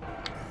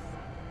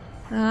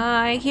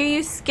 I hear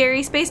you,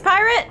 scary space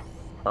pirate.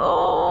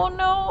 Oh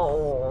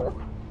no.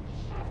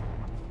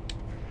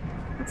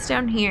 What's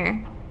down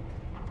here?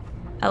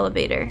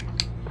 Elevator.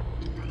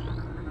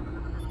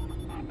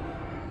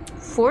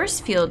 Force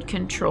field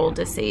control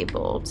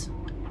disabled.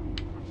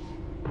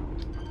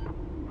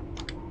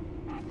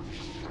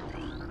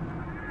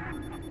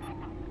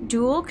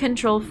 Dual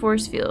control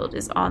force field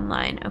is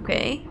online.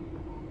 Okay.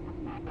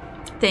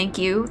 Thank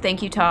you,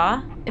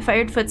 Ta. If I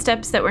heard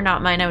footsteps that were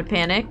not mine, I would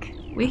panic.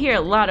 We hear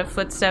a lot of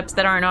footsteps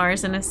that aren't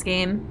ours in this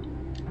game.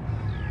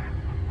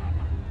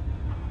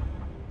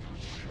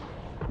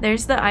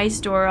 There's the ice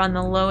door on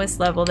the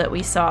lowest level that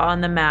we saw on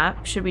the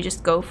map. Should we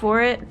just go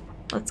for it?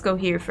 Let's go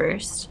here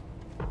first.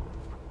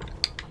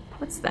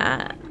 What's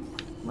that?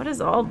 What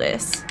is all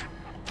this?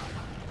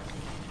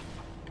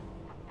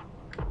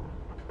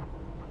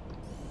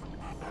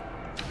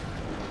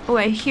 Oh,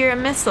 I hear a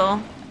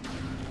missile.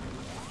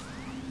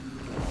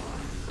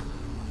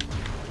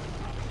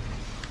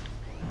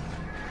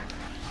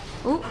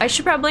 Ooh, I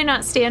should probably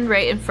not stand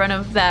right in front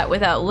of that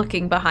without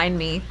looking behind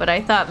me, but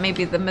I thought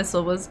maybe the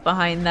missile was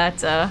behind that,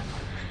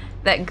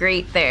 that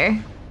grate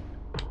there.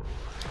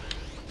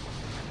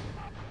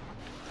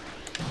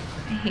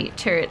 I hate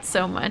turrets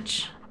so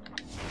much.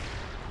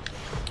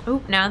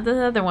 Oop, now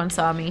the other one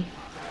saw me.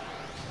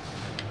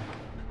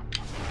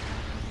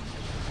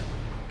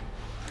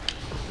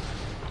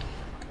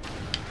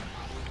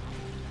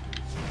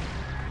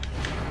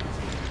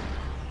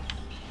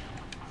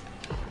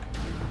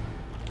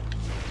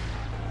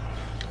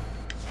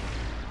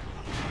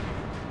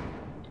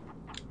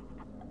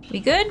 We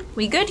good?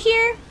 We good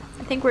here?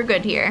 I think we're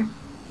good here.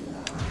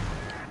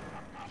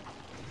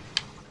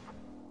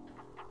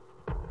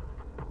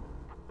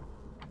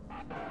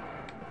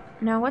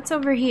 Now what's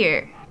over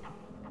here?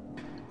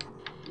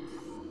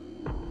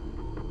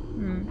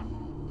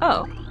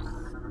 Oh.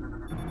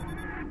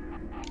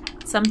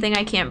 Something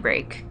I can't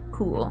break.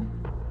 Cool.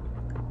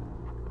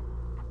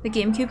 The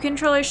GameCube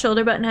controller's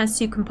shoulder button has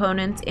two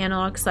components,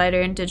 analog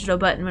slider and digital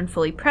button when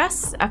fully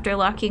pressed. After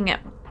locking it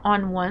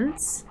on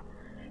once,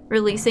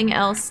 releasing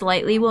L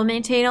slightly will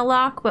maintain a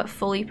lock, but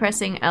fully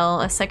pressing L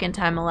a second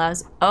time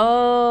allows...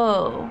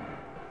 Oh.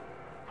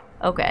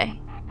 Okay.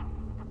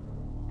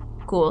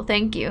 Cool,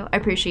 thank you. I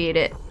appreciate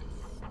it.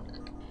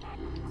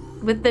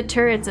 With the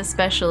turrets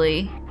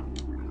especially,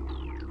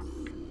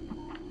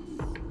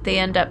 they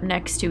end up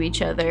next to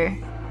each other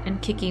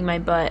and kicking my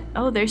butt.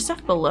 Oh, there's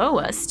stuff below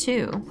us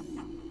too.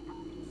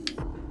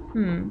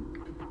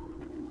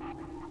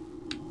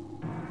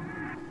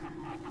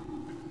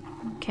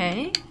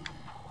 Okay.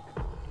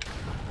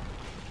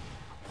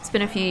 It's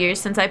been a few years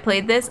since I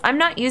played this. I'm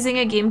not using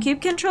a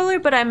GameCube controller,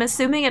 but I'm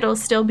assuming it'll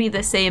still be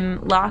the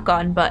same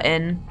lock-on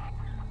button.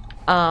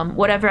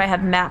 Whatever I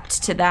have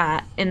mapped to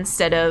that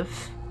instead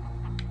of...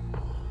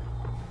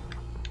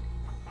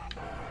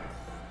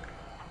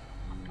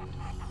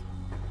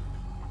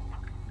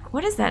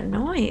 What is that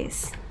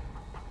noise?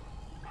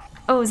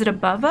 Oh, is it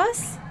above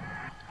us?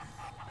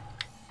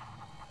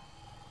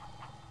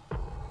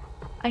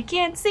 I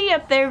can't see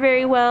up there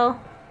very well.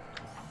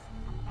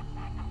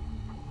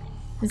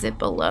 Is it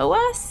below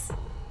us?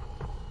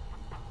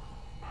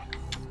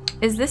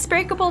 Is this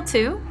breakable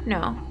too?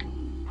 No.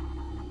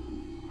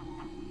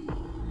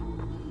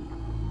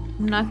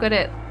 I'm not good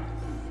at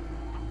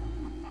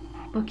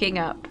looking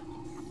up.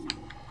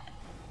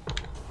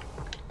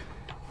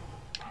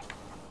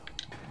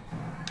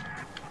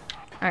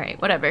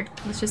 Alright, whatever.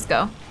 Let's just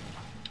go.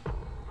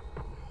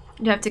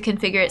 You have to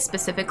configure it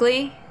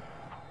specifically.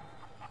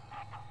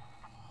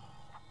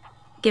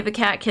 Give a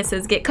cat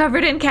kisses, get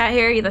covered in cat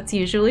hair. That's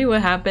usually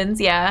what happens,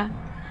 yeah.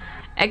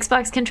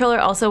 Xbox controller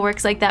also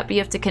works like that, but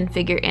you have to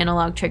configure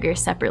analog triggers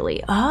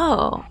separately.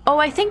 Oh. Oh,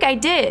 I think I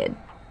did.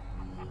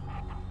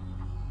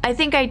 I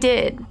think I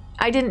did.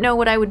 I didn't know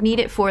what I would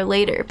need it for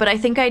later, but I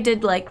think I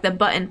did like the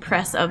button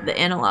press of the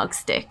analog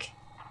stick.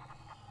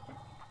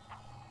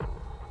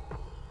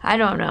 I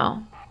don't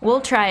know.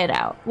 We'll try it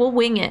out. We'll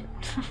wing it.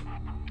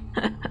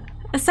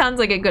 That sounds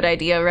like a good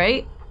idea,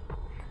 right?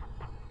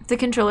 If the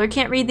controller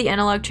can't read the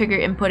analog trigger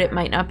input, it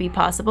might not be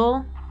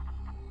possible.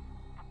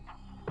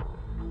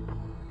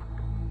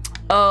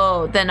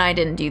 Oh, then I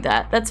didn't do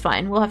that. That's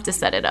fine. We'll have to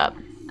set it up.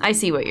 I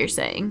see what you're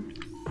saying.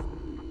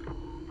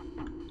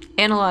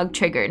 Analog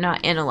trigger,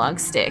 not analog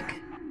stick.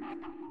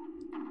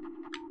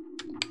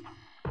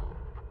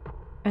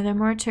 Are there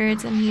more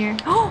turrets in here?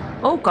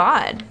 Oh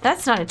god,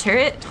 that's not a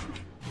turret.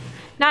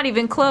 Not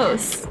even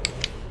close.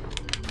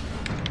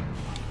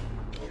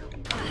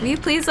 Will you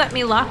please let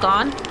me lock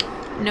on?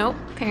 Nope,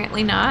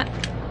 apparently not.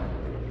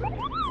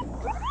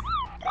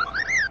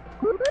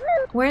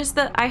 Where's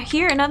the... I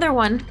hear another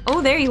one.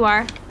 Oh, there you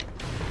are.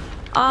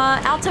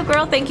 Alto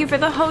Girl, thank you for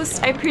the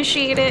host. I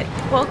appreciate it.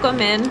 Welcome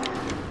in.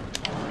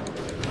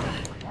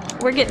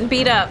 We're getting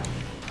beat up.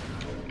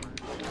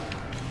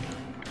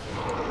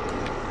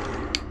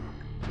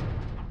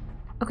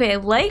 Okay, I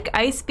like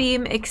Ice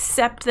Beam,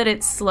 except that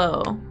it's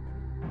slow.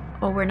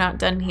 Oh, we're not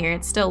done here.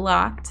 It's still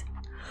locked.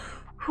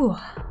 Whew.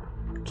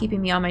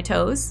 Keeping me on my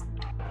toes.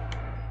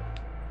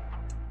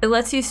 It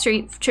lets you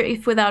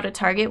strafe without a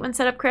target when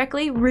set up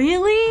correctly.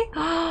 Really?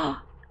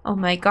 Oh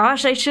my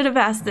gosh, I should have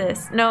asked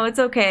this. No, it's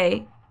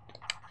okay.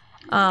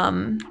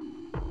 But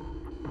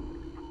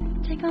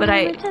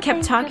I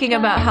kept talking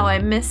about how I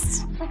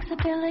missed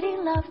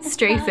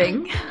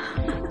strafing.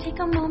 Take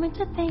a moment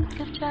to think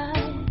of trust.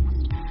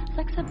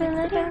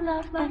 Flexibility,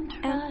 love, and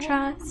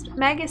trust.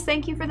 Magus,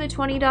 thank you for the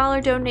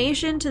 $20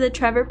 donation to the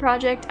Trevor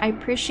Project. I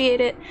appreciate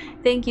it.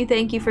 Thank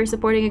you for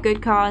supporting a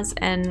good cause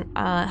and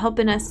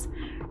helping us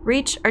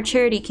reach our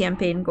charity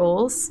campaign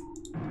goals.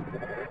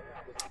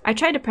 I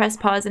tried to press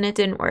pause and it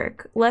didn't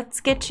work. Let's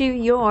get you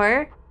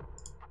your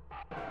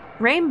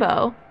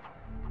rainbow.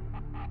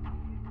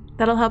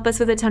 That'll help us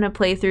with a ton of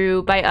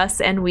playthrough. By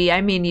us and we, I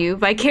mean you.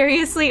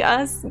 Vicariously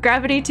us.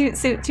 Gravity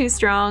suit too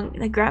strong.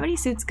 The gravity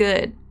suit's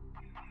good.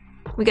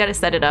 We gotta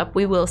set it up.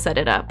 We will set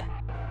it up.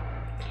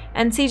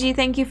 And CG,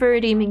 thank you for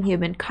redeeming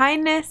human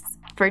kindness.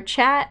 For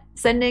chat,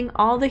 sending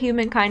all the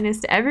human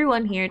kindness to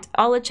everyone here, to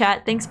all the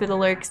chat. Thanks for the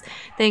lurks.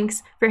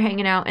 Thanks for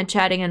hanging out and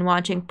chatting and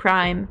watching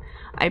Prime.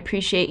 I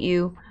appreciate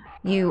you.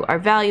 You are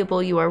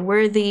valuable, you are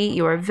worthy,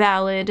 you are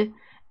valid,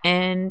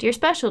 and you're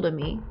special to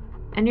me.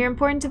 And you're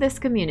important to this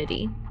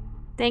community.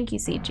 Thank you,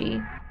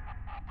 CG.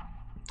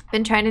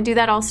 Been trying to do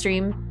that all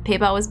stream.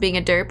 PayPal was being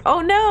a derp.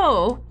 Oh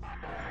no!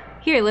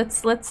 Here,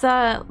 let's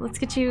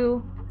get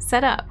you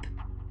set up.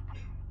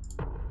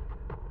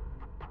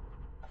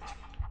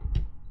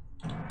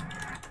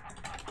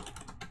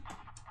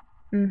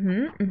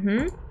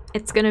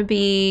 It's gonna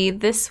be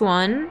this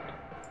one.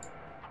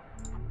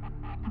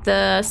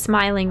 The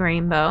smiling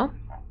rainbow.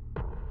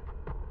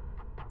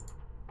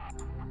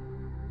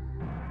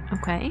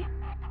 Okay.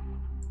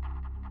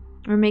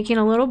 We're making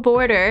a little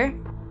border,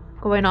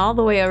 going all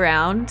the way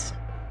around.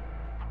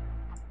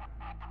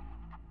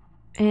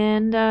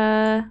 And,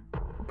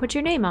 put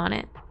your name on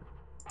it.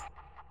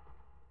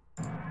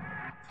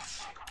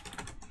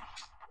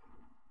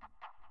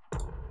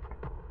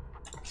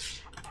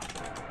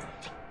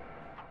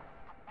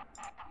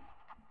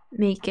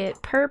 Make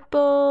it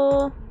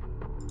purple.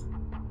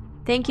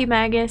 Thank you,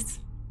 Magus.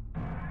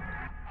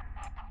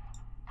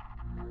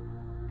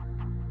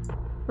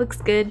 Looks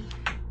good.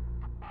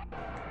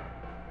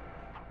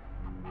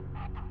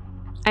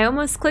 I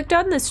almost clicked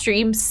on the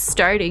stream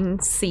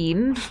starting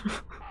scene.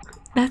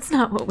 That's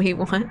not what we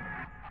want.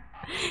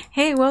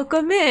 Hey,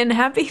 welcome in.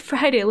 Happy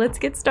Friday. Let's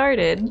get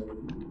started.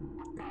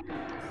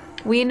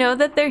 We know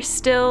that there's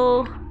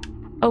still...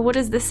 Oh, what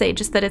does this say?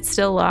 Just that it's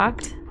still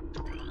locked?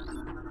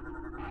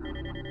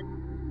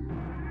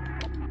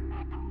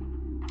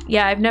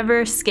 Yeah, I've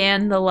never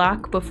scanned the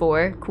lock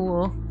before.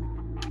 Cool.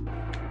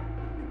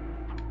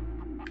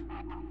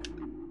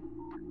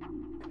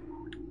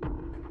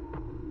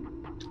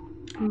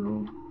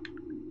 Ooh.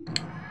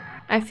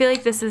 I feel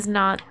like this is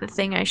not the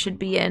thing I should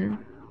be in.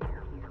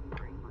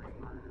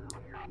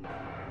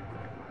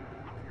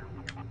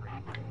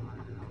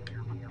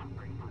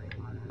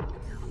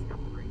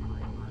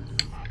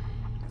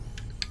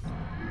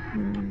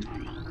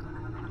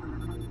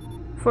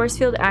 Force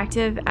field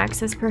active,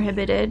 access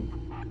prohibited.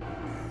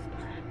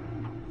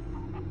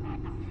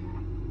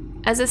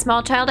 As a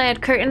small child, I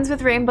had curtains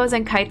with rainbows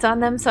and kites on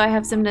them, so I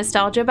have some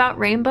nostalgia about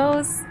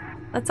rainbows.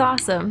 That's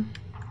awesome.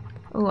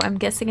 Oh, I'm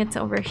guessing it's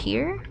over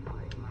here?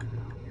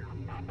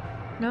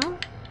 No?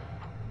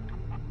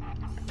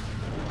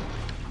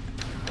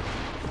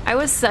 I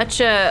was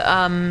such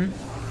a,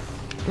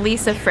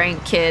 Lisa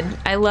Frank kid.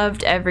 I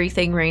loved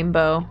everything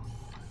rainbow.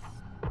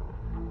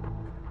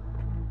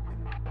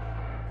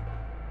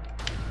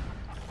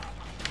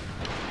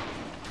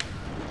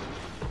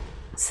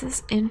 This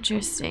is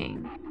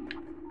interesting.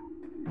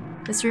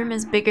 This room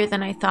is bigger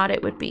than I thought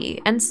it would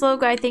be. And Slow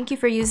Guy, thank you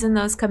for using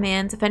those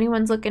commands. If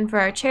anyone's looking for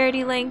our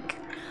charity link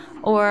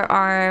or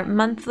our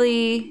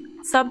monthly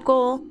sub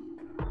goal,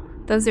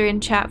 those are in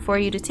chat for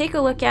you to take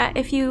a look at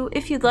if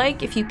you'd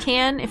like, if you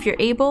can, if you're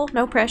able.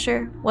 No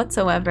pressure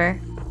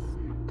whatsoever.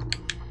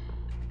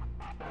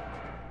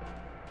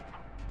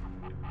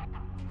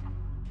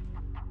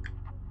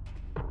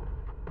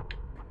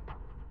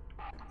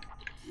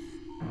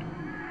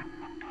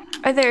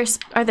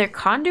 Are there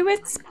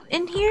conduits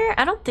in here?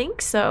 I don't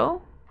think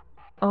so.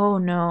 Oh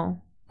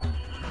no.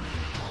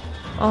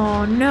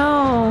 Oh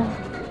no.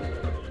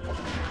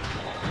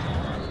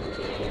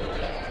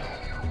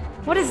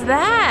 What is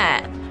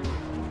that?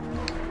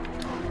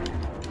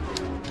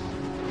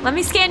 Let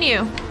me scan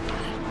you.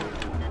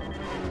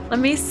 Let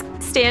me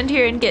stand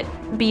here and get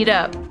beat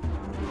up.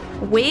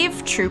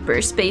 Wave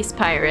Trooper Space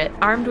Pirate,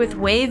 armed with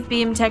wave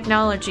beam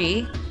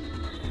technology.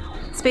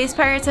 Space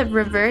pirates have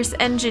reverse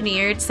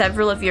engineered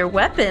several of your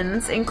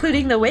weapons,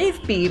 including the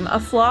wave beam. A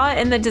flaw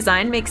in the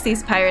design makes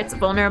these pirates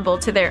vulnerable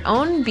to their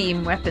own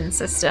beam weapon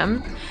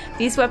system.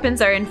 These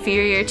weapons are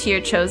inferior to your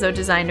Chozo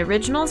designed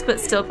originals, but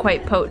still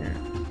quite potent.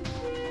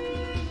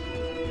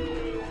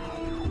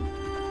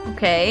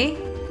 Okay.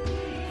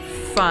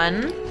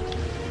 Fun.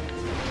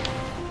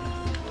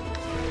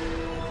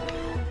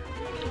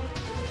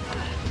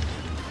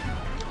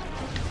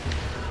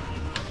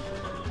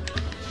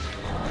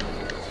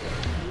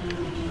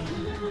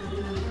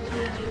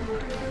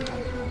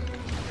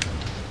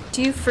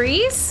 Do you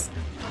freeze?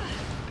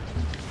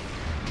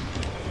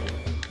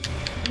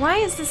 Why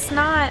is this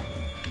not...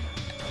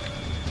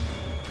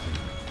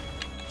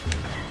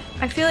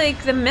 I feel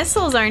like the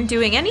missiles aren't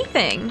doing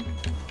anything.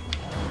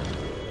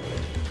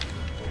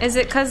 Is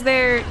it because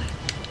they're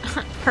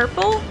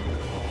purple?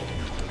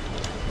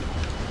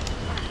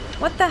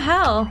 What the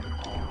hell?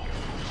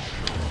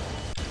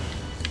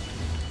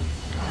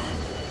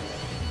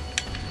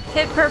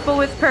 Hit purple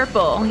with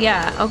purple.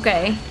 Yeah,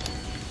 okay.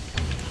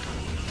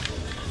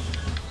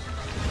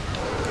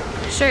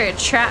 Sure,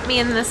 trap me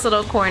in this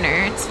little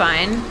corner. It's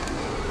fine.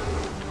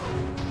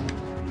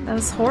 That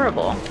was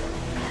horrible.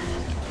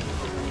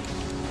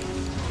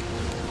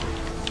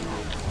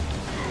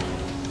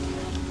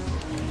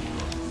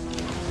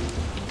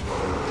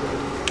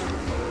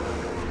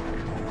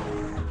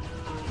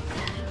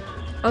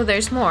 Oh,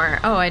 there's more.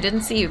 Oh, I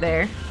didn't see you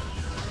there.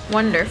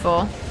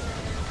 Wonderful.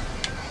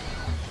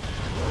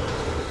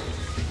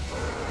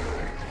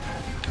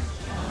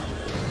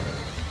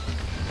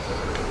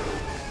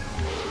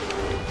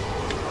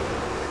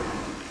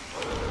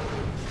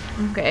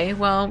 Okay,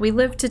 well, we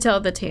live to tell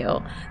the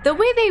tale. The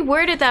way they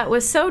worded that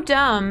was so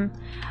dumb.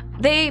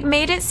 They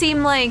made it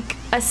seem like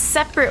a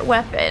separate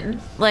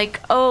weapon. Like,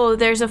 oh,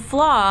 there's a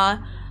flaw,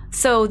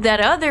 so that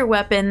other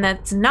weapon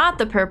that's not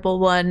the purple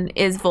one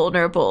is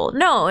vulnerable.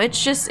 No, it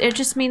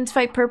just means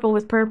fight purple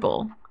with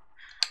purple.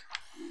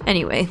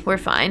 Anyway, we're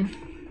fine.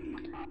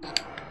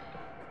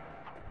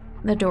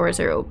 The doors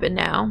are open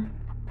now.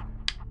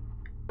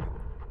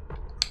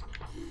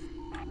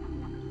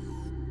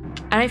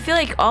 And I feel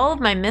like all of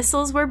my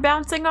missiles were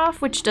bouncing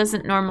off, which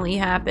doesn't normally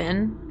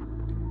happen.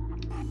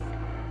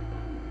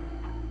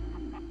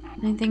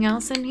 Anything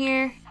else in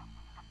here?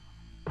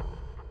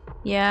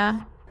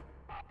 Yeah.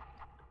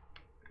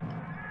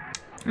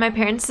 My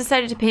parents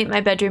decided to paint my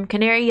bedroom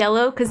canary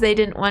yellow because they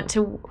didn't want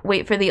to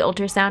wait for the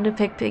ultrasound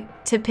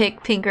to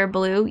pick pink or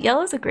blue.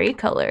 Yellow's a great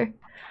color.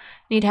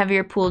 Need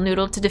heavier pool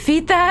noodle to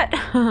defeat that.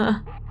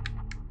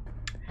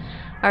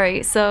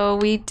 Alright, so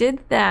we did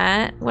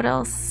that. What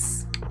else?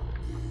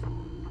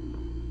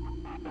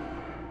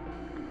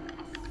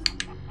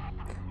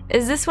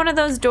 Is this one of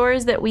those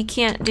doors that we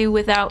can't do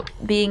without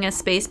being a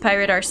space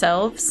pirate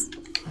ourselves?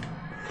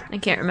 I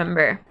can't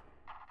remember.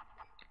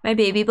 My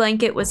baby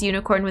blanket was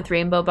unicorn with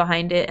rainbow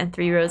behind it and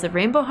 3 rows of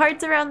rainbow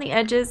hearts around the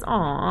edges.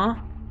 Aww.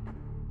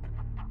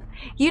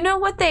 You know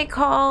what they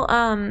call,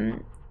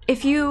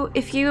 if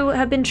you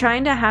have been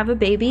trying to have a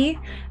baby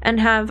and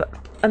have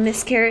a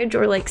miscarriage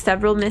or like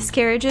several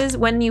miscarriages,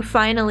 when you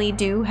finally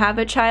do have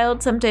a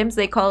child, sometimes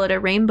they call it a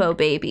rainbow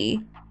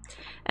baby.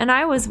 And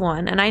I was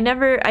one, and I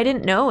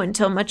didn't know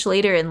until much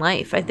later in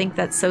life. I think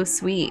that's so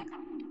sweet.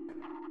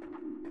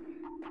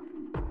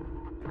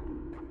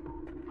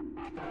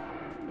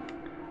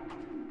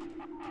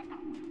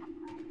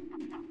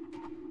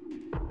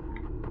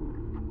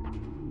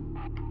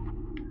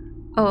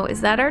 Oh,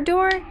 is that our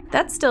door?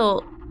 That's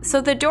still...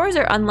 So the doors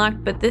are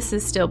unlocked, but this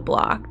is still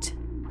blocked.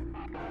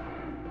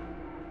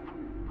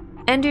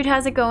 And dude,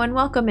 how's it going?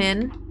 Welcome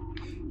in.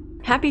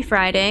 Happy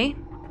Friday.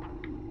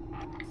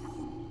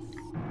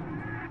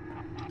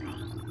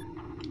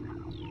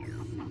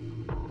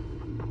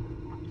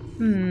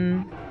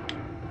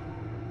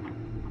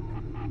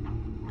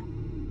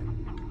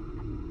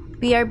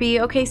 BRB,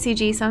 okay,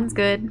 CG, sounds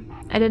good.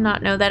 I did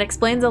not know. That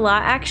explains a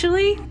lot,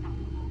 actually.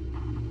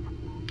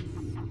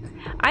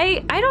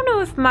 I don't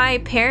know if my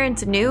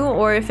parents knew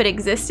or if it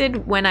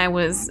existed when I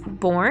was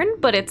born,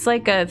 but it's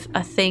like a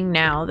thing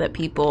now that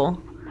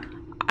people,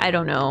 I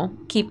don't know,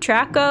 keep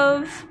track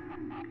of.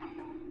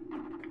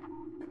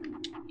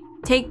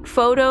 Take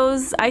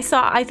photos.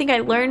 I think I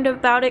learned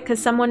about it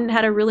because someone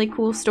had a really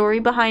cool story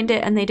behind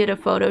it, and they did a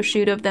photo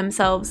shoot of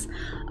themselves,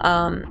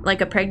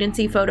 like a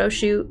pregnancy photo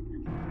shoot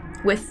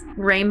with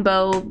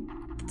rainbow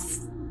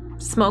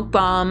smoke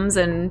bombs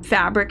and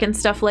fabric and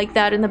stuff like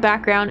that in the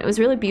background. It was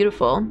really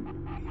beautiful.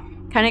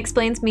 Kind of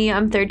explains me.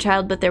 I'm third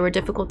child, but there were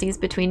difficulties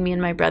between me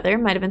and my brother.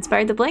 Might have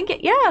inspired the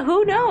blanket. Yeah,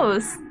 who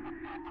knows?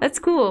 That's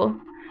cool.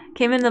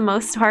 Came in the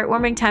most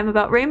heartwarming time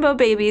about rainbow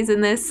babies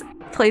in this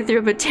playthrough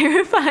of a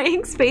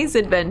terrifying space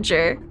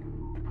adventure.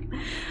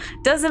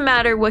 Doesn't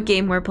matter what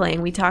game we're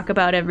playing, we talk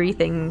about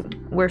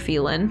everything we're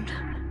feeling.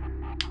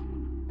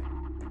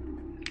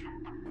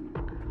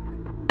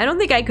 I don't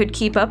think I could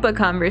keep up a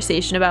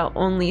conversation about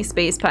only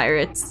space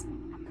pirates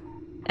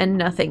and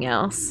nothing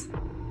else.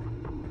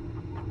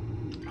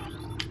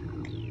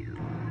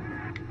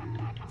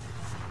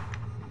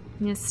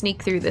 I'm gonna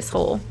sneak through this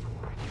hole.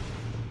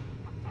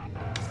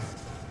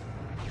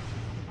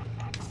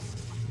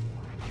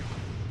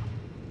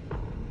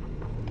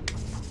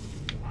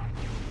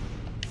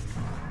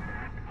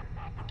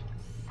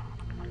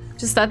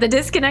 Just thought the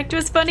disconnect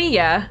was funny?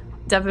 Yeah,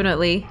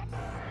 definitely.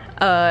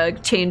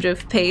 Change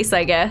of pace,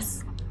 I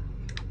guess.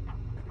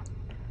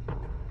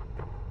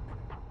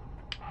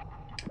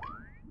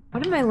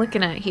 What am I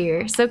looking at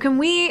here? So can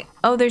we...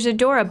 Oh, there's a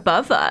door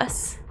above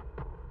us.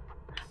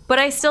 But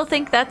I still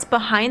think that's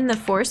behind the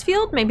force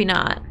field? Maybe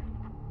not.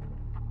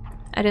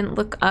 I didn't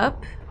look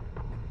up.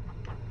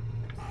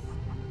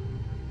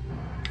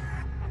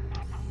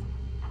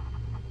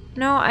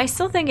 No, I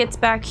still think it's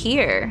back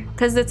here.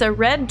 Because it's a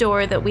red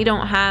door that we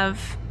don't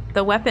have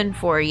the weapon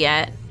for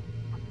yet.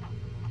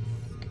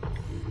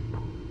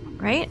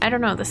 Right? I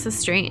don't know. This is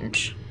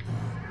strange.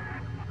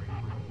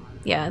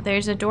 Yeah,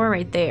 there's a door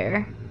right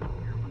there.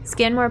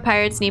 Scan more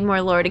pirates, need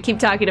more lore to keep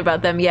talking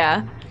about them.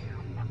 Yeah.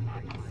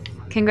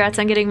 Congrats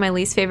on getting my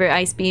least favorite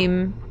ice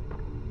beam.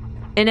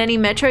 In any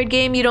Metroid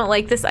game, you don't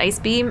like this ice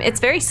beam? It's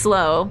very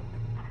slow.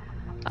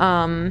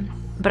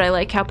 But I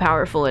like how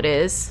powerful it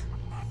is.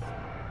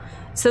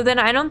 So then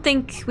I don't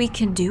think we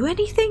can do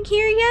anything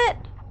here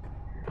yet.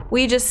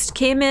 We just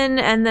came in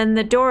and then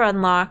the door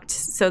unlocked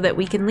so that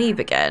we can leave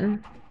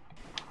again.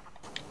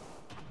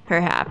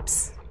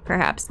 Perhaps.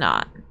 Perhaps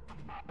not.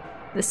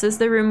 This is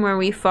the room where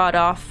we fought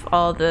off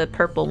all the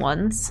purple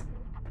ones.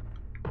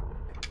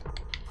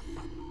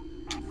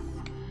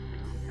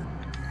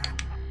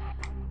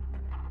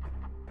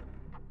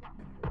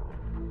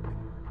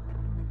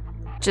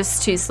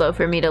 Just too slow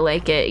for me to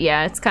like it.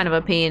 Yeah, it's kind of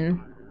a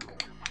pain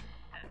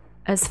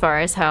as far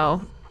as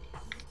how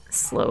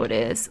slow it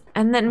is.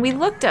 And then we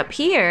looked up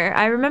here.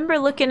 I remember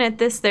looking at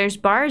this. There's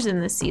bars in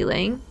the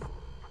ceiling.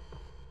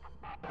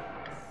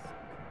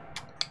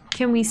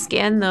 Can we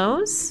scan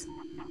those?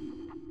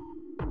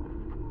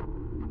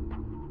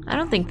 I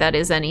don't think that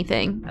is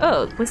anything.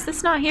 Oh, was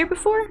this not here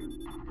before?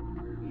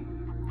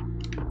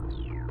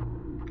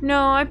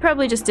 No, I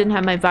probably just didn't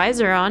have my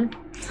visor on.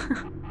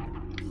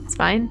 It's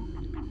fine.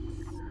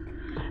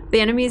 The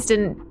enemies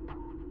didn't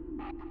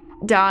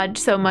dodge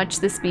so much,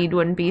 the speed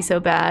wouldn't be so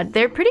bad.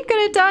 They're pretty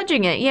good at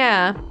dodging it,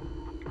 yeah.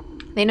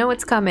 They know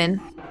what's coming.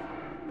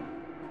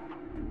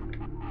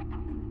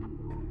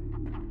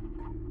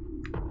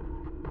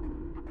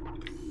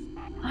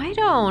 I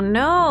don't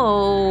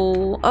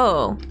know.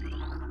 Oh.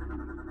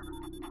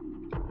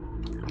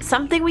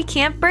 Something we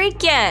can't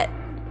break yet.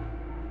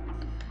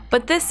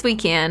 But this we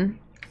can.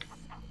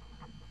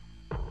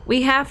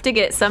 We have to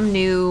get some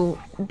new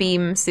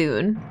beam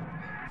soon.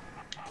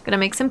 Gonna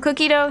make some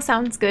cookie dough.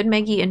 Sounds good,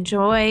 Maggie.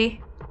 Enjoy.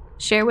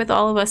 Share with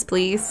all of us,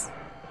 please.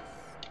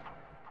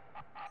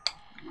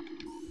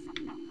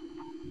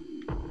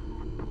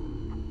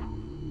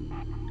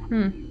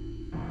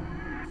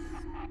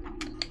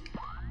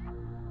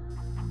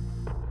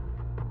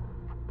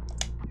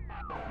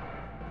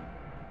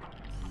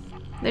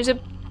 There's a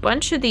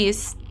bunch of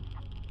these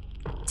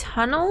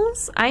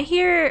tunnels. I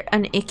hear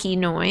an icky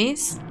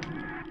noise.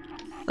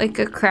 Like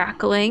a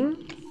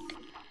crackling.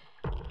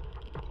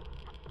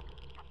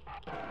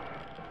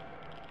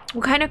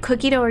 What kind of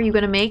cookie dough are you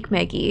gonna make,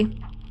 Maggie?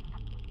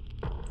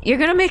 You're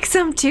gonna make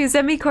some too,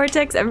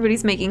 Semi-Cortex?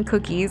 Everybody's making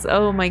cookies.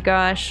 Oh my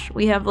gosh.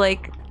 We have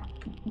like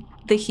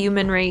the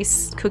human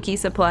race cookie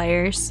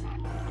suppliers.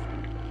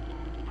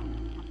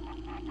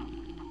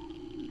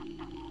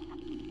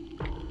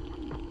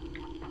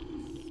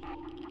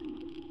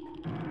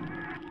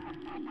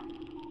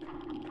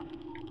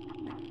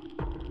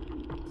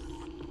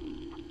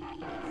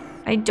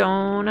 I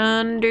don't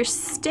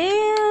understand.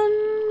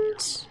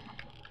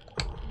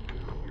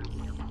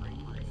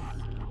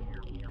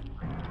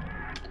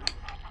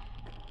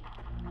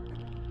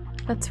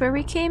 That's where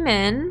we came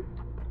in.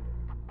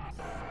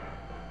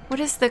 What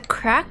is the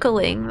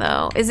crackling,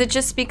 though? Is it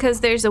just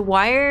because there's a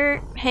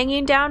wire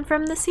hanging down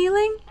from the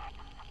ceiling?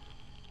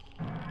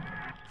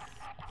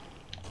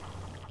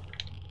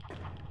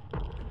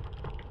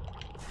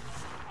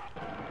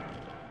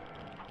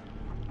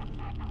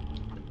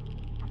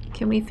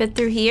 Can we fit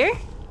through here?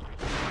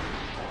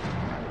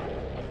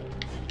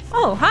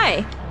 Oh,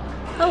 hi.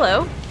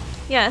 Hello.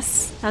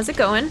 Yes, how's it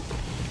going?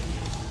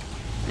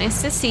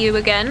 Nice to see you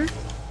again.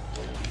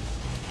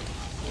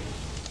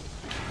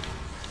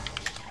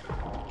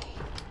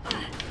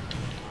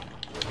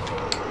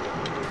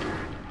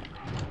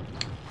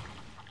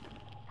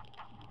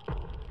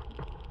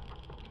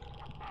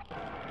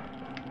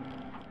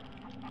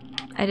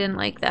 I didn't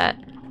like that.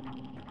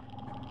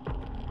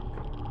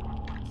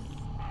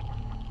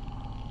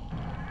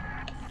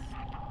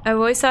 I've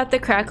always thought the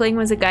crackling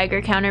was a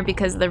Geiger counter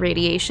because of the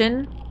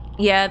radiation.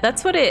 Yeah,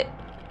 that's what it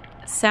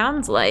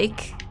sounds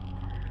like.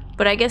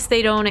 But I guess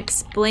they don't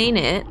explain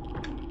it.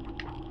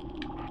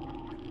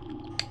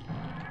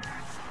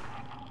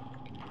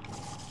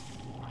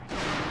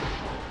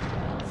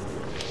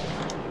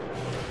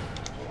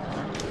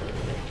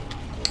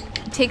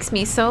 It takes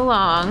me so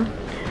long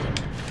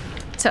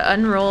to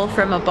unroll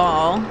from a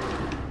ball.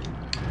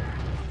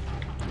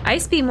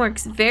 Ice beam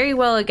works very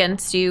well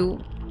against you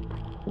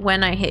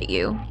when I hit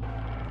you.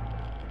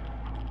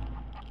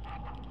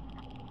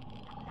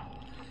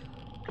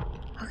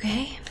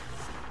 Okay.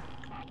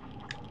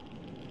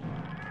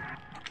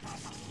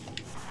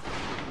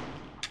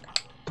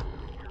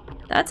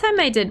 That time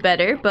I did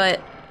better,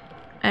 but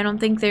I don't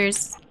think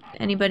there's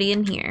anybody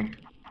in here.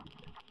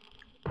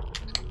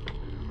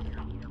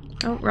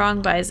 Oh,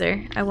 wrong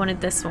visor. I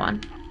wanted this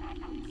one.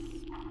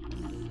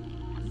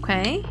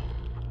 Okay.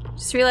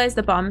 Just realized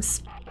the bomb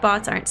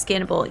spots aren't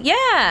scannable.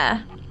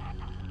 Yeah!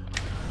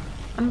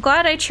 I'm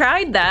glad I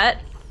tried that,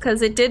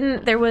 because it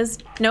didn't, there was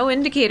no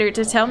indicator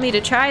to tell me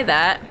to try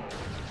that.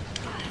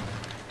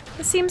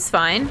 This seems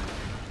fine.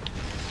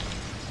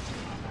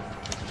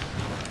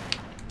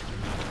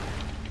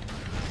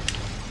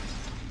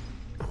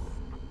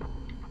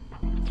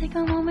 Take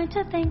a moment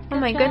to think. Oh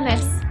my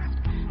goodness.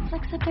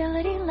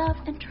 Flexibility, love,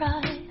 and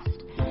trust.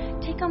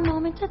 Take a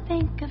moment to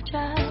think of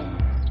just.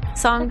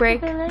 Song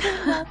break.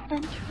 Flexibility, love,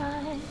 and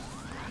trust.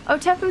 Oh,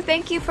 Tefu,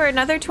 thank you for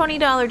another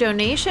 $20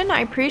 donation.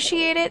 I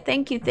appreciate it.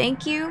 Thank you,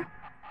 thank you.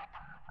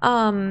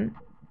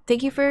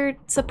 Thank you for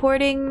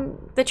supporting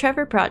the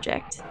Trevor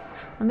Project.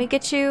 Let me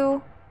get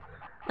you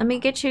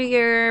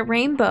your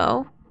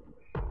rainbow.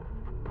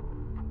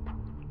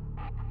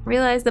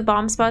 Realize the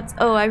bomb spots.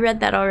 Oh, I read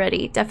that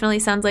already. Definitely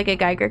sounds like a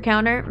Geiger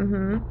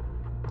counter.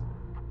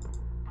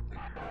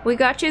 We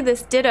got you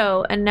this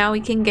ditto, and now we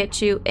can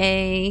get you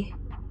a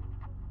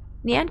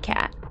Nyan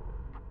cat.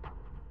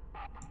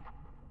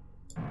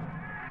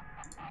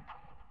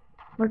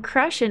 We're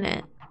crushing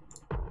it.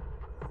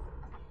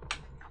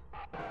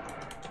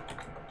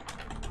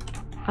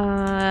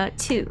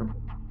 Two.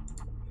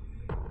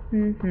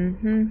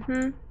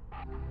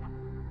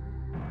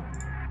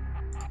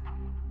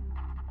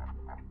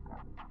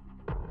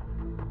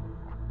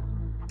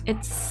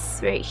 It's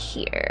right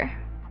here.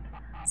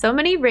 So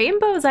many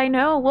rainbows, I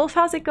know. Wolf,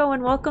 how's it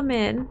going? Welcome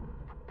in.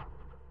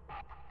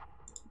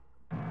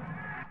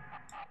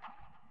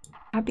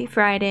 Happy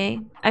Friday.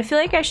 I feel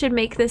like I should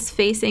make this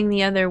facing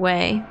the other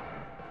way.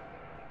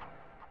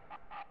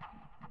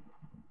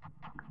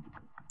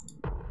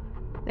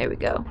 There we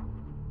go.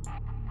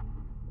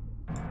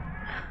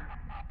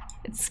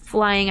 It's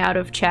flying out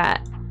of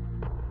chat.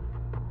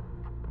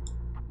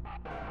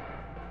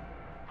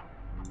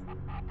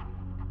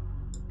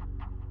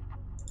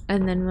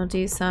 And then we'll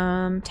do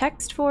some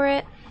text for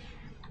it.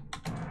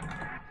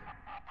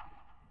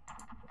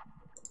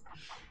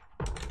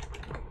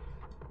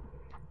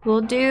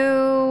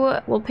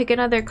 We'll pick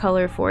another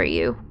color for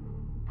you.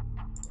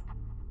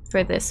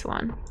 For this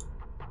one.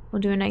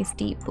 We'll do a nice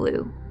deep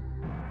blue.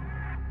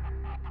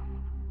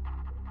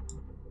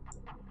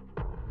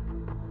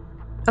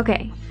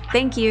 Okay,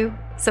 thank you.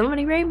 So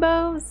many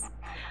rainbows.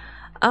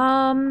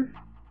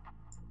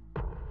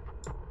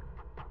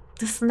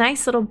 This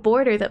nice little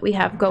border that we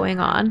have going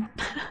on.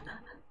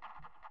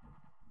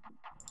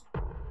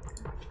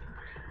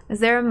 Is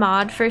there a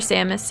mod for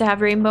Samus to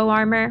have rainbow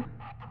armor?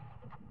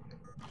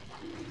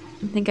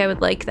 I think I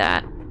would like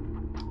that.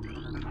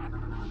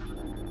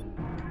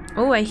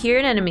 Oh, I hear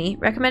an enemy.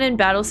 Recommended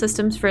battle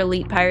systems for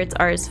elite pirates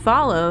are as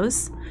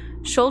follows.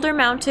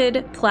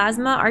 Shoulder-mounted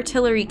plasma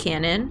artillery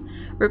cannon,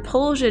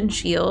 repulsion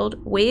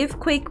shield,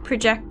 wavequake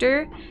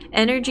projector,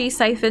 energy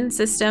siphon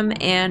system,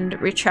 and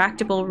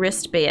retractable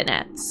wrist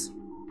bayonets.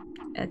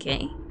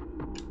 Okay.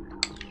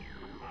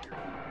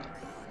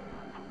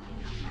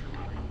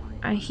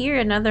 I hear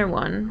another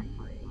one.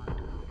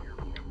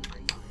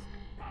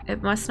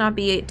 It must not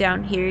be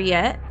down here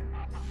yet.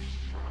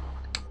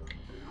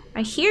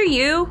 I hear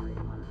you!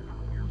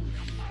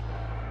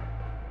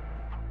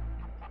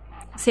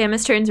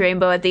 Samus turns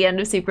rainbow at the end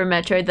of Super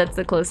Metroid. That's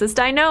the closest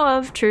I know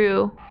of.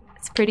 True.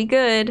 It's pretty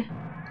good.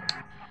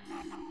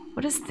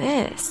 What is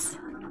this?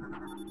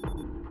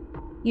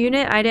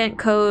 Unit ident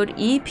code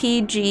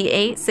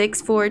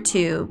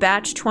EPG8642,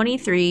 batch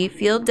 23,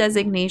 field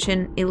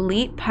designation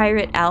Elite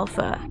Pirate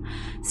Alpha.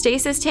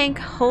 Stasis tank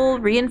hull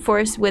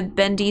reinforced with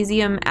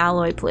bendesium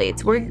alloy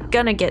plates. We're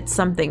gonna get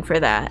something for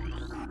that.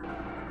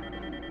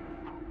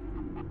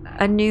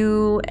 A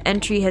new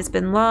entry has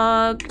been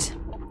logged.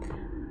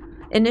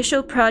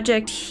 Initial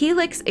Project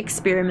Helix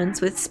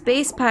experiments with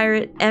space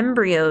pirate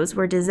embryos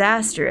were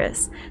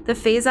disastrous. The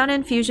Phazon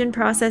infusion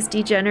process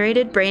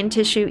degenerated brain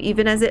tissue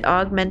even as it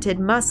augmented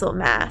muscle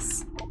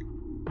mass.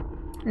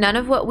 None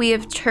of what we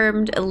have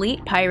termed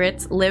elite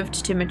pirates lived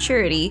to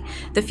maturity.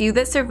 The few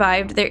that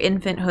survived their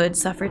infanthood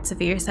suffered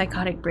severe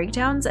psychotic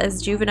breakdowns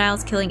as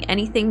juveniles, killing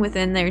anything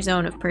within their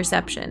zone of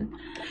perception.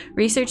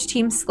 Research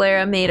team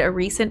Sclera made a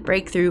recent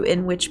breakthrough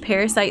in which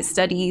parasite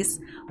studies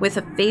with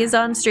a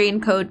Phazon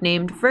strain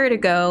codenamed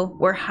Vertigo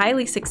were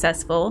highly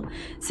successful.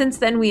 Since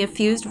then, we have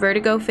fused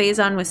Vertigo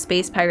Phazon with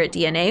space pirate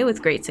DNA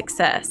with great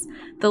success.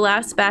 The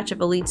last batch of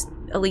elite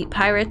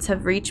pirates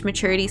have reached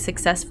maturity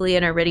successfully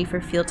and are ready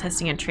for field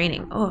testing and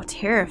training. Oh,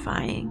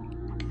 terrifying.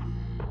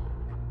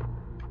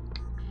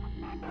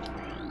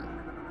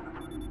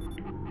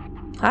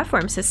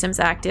 Platform systems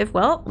active.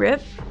 Well,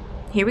 rip.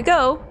 Here we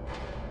go.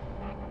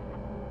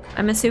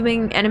 I'm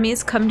assuming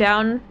enemies come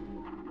down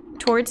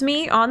towards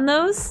me on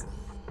those?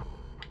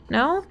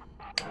 No?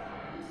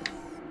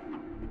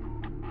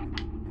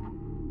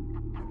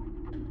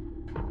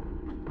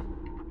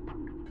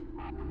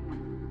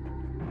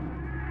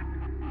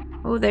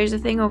 Oh, there's a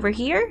thing over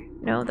here?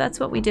 No, that's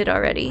what we did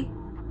already.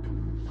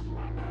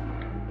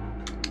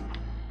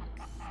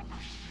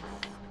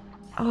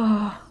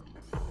 Oh,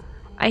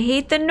 I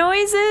hate the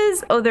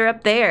noises. Oh, they're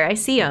up there. I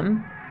see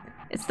them.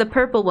 It's the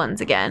purple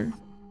ones again.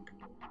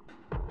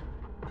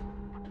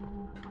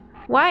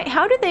 Why?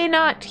 How do they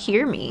not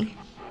hear me?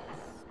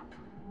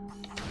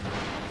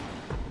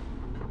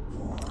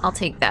 I'll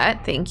take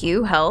that. Thank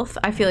you. Health.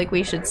 I feel like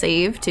we should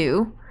save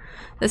too.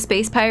 The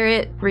space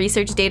pirate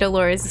research data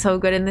lore is so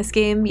good in this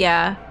game.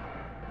 Yeah.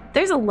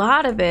 There's a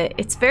lot of it.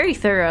 It's very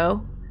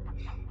thorough.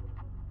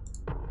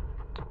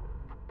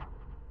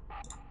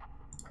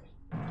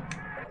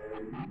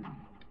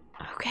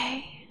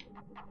 Okay.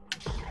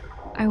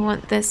 I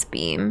want this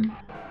beam.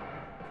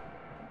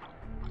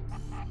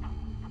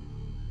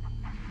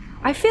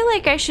 I feel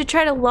like I should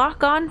try to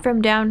lock on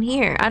from down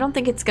here. I don't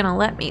think it's gonna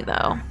let me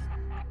though.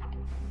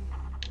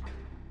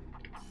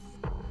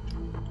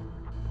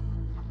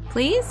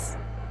 Please?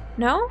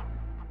 No?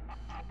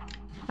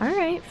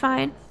 Alright,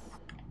 fine.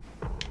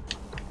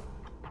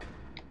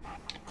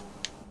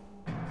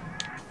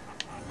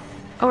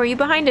 Oh, are you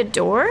behind a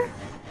door?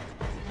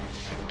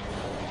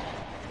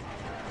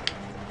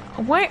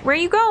 Where are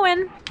you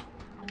going?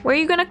 Where are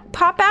you gonna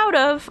pop out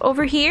of?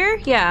 Over here?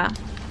 Yeah.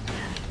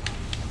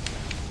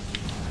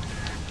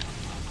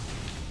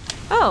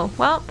 Oh,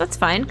 well, that's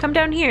fine. Come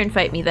down here and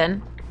fight me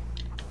then.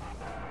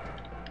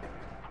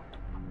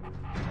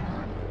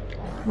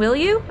 Will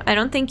you? I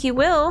don't think you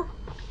will.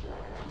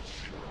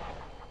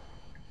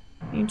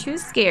 You're too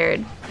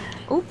scared.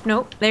 Oop,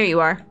 nope, there you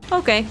are.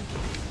 Okay.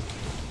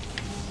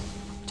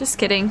 Just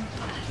kidding.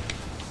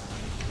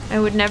 I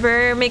would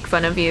never make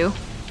fun of you.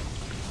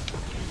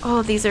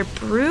 Oh, these are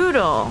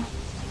brutal.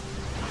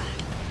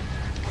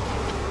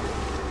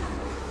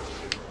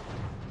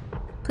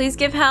 Please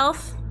give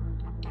health.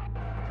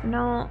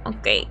 No,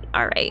 okay,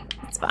 alright.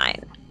 It's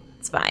fine.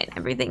 It's fine.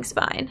 Everything's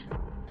fine.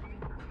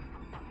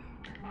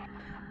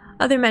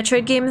 Other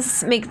Metroid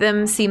games make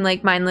them seem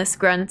like mindless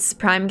grunts.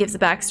 Prime gives a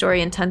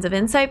backstory and tons of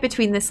insight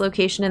between this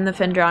location and the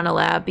Phendrana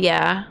lab.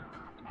 Yeah.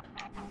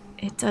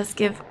 It does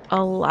give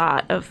a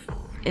lot of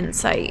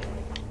insight.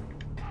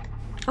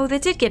 Oh,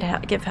 that did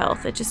give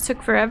health. It just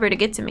took forever to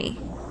get to me.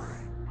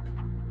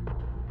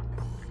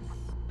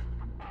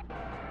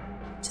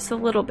 Just a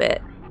little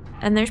bit.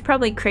 And there's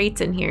probably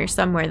crates in here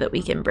somewhere that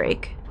we can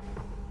break.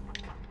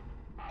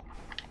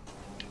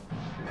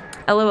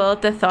 LOL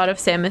at the thought of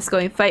Samus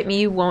going, "Fight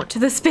me, you won't," to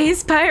the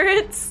space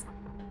pirates.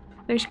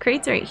 There's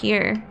crates right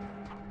here.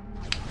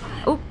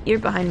 Oh, you're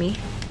behind me.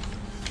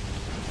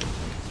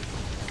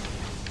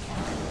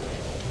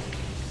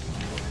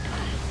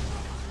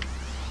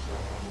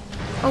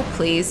 Oh,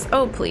 please.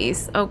 Oh,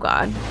 please. Oh,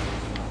 God.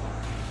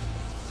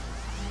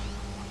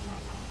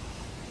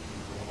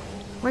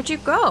 Where'd you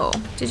go?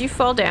 Did you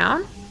fall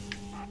down?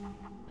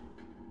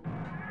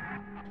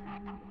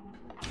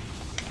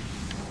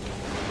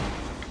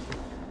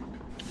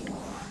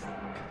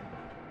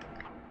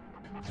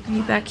 Are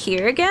you back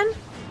here again?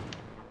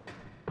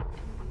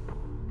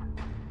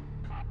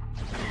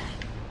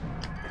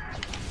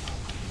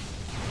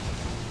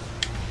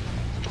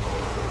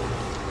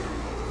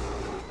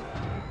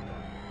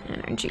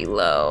 Energy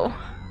low.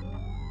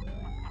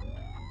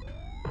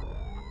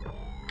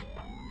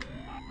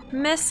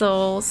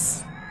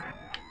 Missiles.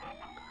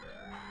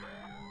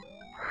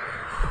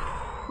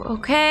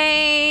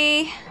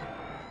 Okay.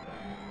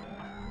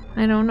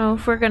 I don't know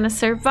if we're gonna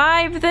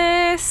survive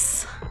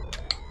this.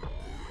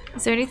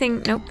 Is there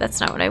anything? Nope, that's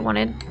not what I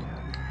wanted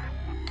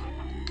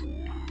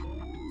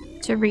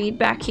to read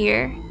back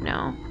here.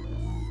 No.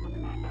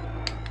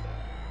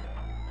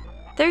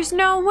 There's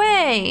no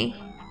way.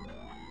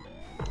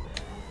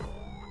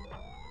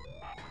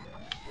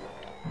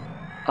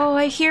 Oh,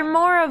 I hear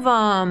more of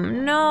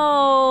them.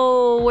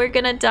 No, we're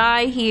gonna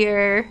die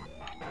here.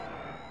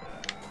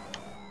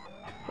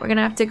 We're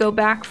gonna have to go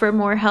back for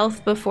more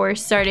health before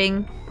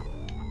starting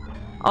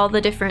all the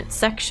different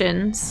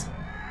sections.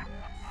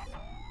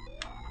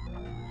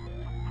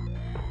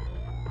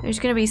 There's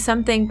gonna be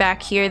something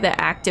back here that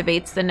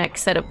activates the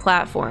next set of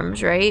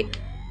platforms, right?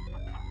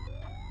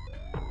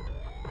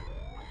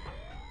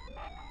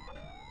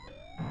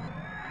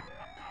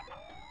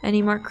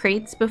 Any more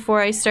crates before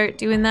I start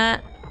doing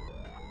that?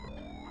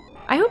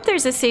 I hope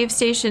there's a save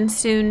station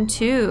soon,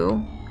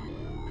 too.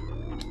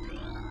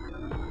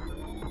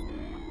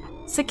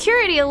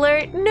 Security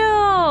alert!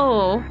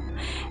 No!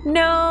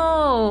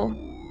 No!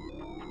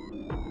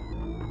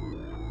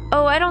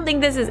 Oh, I don't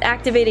think this is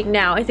activating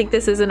now. I think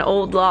this is an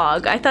old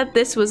log. I thought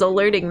this was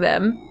alerting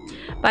them.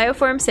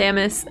 Bioform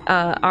Samus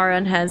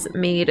Aran has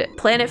made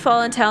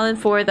Planetfall and Talon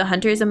 4. The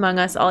hunters among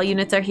us. All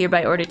units are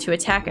hereby ordered to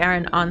attack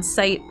Aran on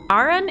site.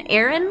 Aran?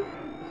 Aran?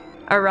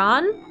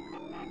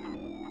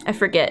 I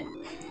forget.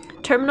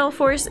 Terminal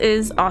force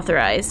is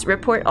authorized.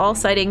 Report all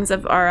sightings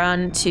of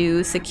Aran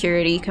to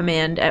Security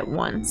Command at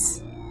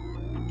once.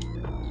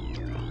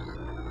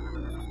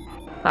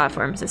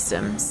 Platform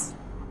systems.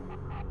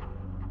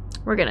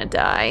 We're gonna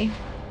die.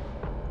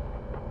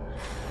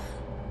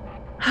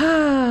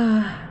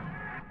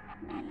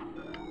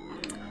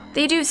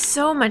 They do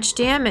so much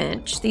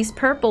damage, these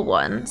purple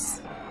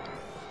ones.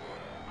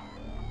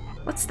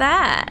 What's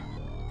that?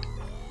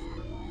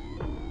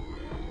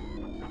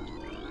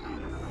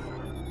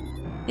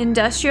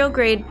 Industrial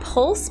grade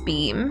pulse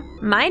beam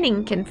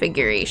mining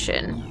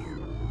configuration.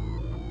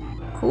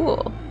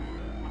 Cool.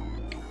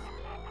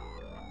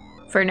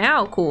 For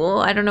now, cool.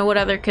 I don't know what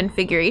other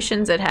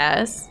configurations it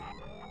has.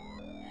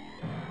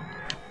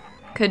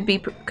 Could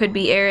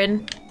be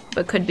Aaron,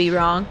 but could be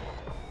wrong.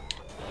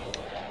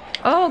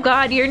 Oh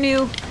God, you're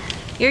new.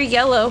 You're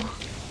yellow.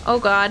 Oh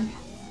God.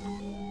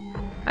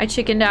 I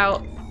chickened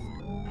out.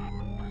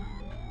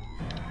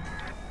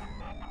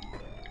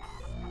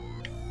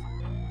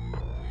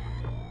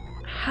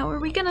 How are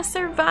we gonna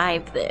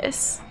survive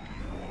this?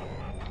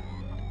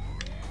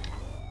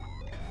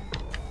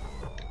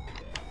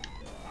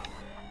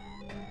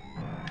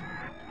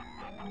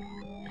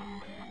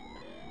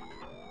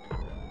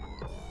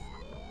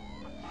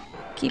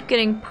 Keep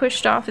getting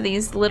pushed off of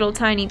these little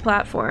tiny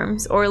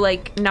platforms, or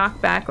like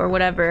knockback or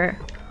whatever,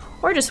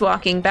 or just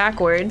walking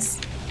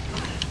backwards.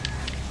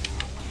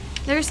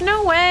 There's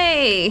no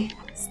way!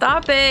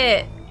 Stop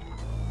it!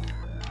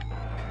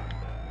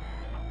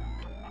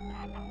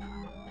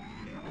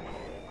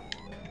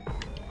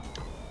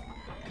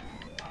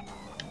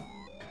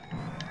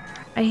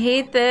 I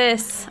hate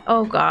this.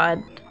 Oh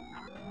God.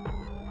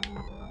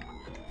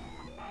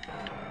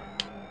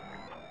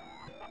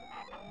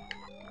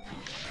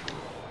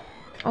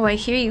 Oh, I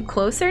hear you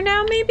closer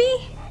now,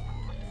 maybe?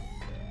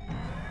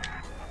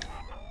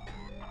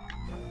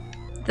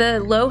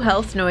 The low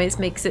health noise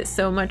makes it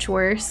so much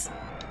worse.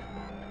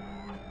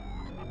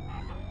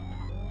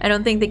 I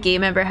don't think the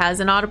game ever has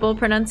an audible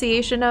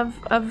pronunciation of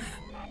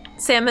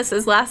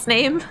Samus's last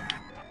name.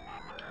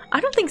 I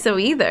don't think so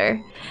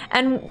either.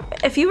 And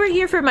if you were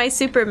here for my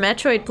Super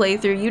Metroid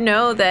playthrough, you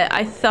know that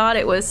I thought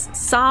it was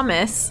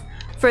Samus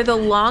for the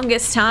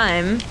longest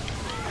time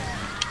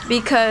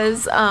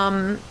because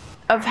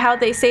of how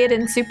they say it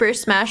in Super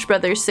Smash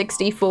Bros.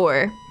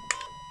 64.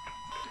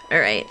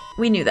 Alright,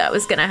 we knew that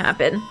was gonna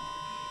happen.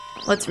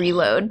 Let's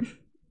reload.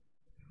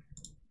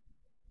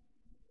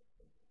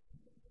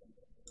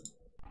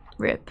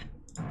 Rip.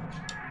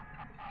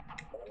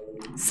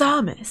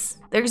 Samus.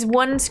 There's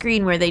one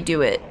screen where they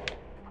do it.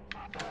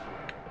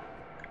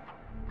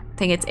 I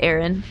think it's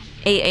Aaron.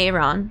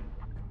 Aaron.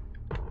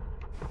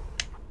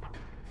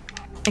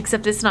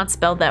 Except it's not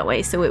spelled that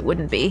way, so it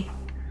wouldn't be.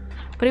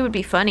 But it would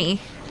be funny.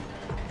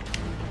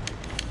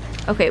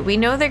 Okay, we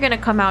know they're gonna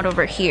come out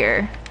over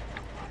here.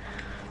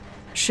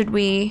 Should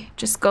we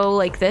just go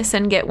like this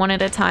and get one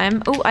at a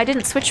time? Oh, I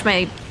didn't switch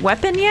my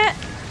weapon yet?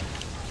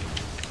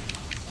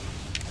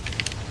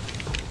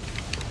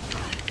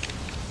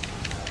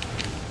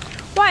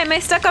 Why am I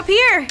stuck up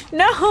here?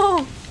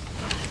 No!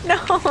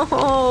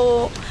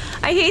 No!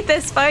 I hate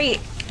this fight.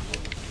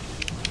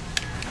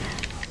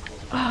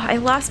 Oh, I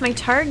lost my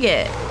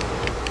target.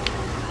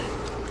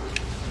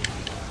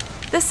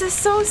 This is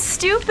so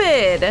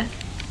stupid.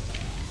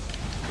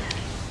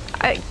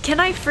 Can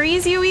I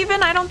freeze you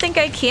even? I don't think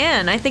I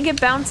can. I think it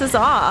bounces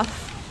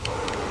off.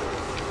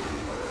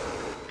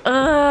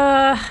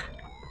 I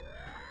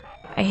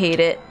hate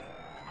it.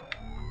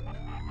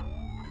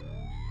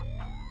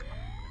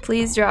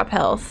 Please drop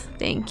health.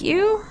 Thank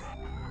you.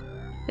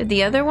 Did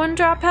the other one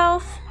drop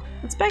health?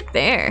 What's back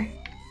there?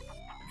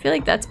 I feel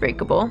like that's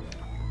breakable.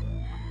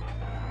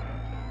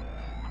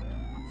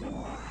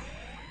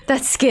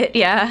 That's Skit,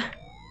 yeah.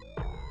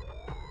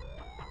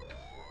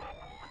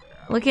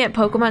 Looking at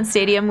Pokemon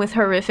Stadium with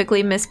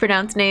horrifically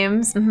mispronounced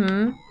names.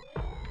 Mm-hmm.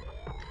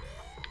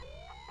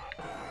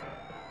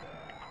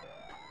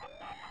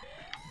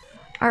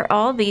 Are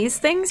all these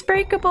things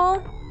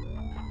breakable?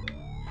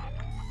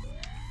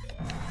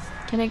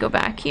 Can I go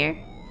back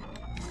here?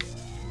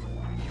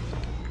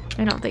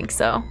 I don't think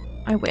so.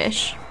 I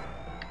wish.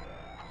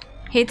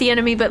 Hate the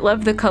enemy but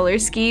love the color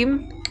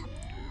scheme.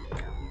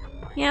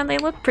 Yeah, they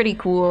look pretty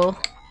cool.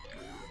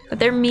 But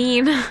they're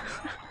mean.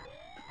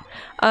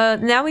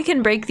 Now we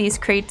can break these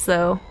crates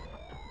though.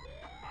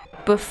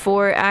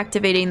 Before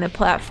activating the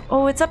platform.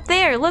 Oh, it's up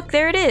there! Look,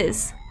 there it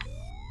is!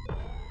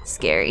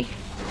 Scary.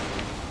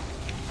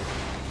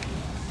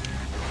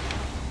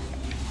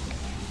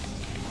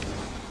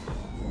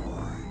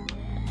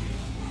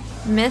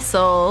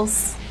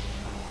 Missiles.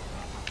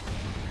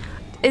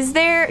 Is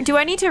there... Do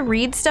I need to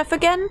read stuff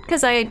again?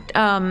 Because I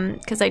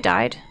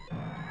died?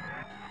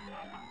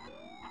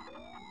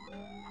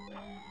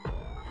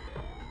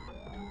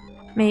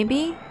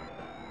 Maybe?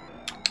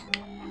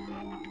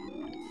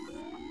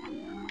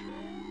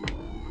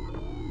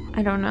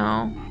 I don't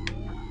know.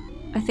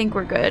 I think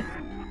we're good.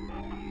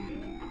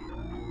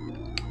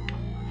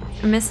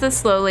 I miss the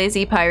slow,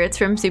 lazy pirates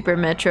from Super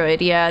Metroid.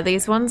 Yeah,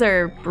 these ones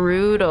are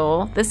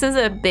brutal. This is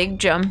a big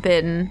jump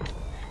in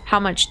how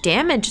much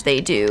damage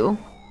they do.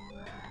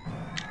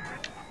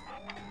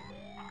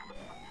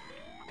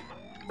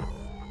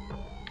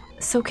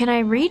 So can I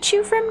reach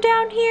you from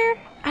down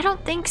here? I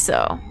don't think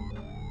so.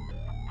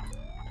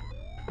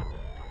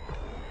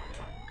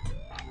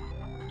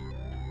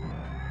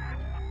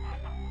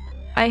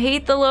 I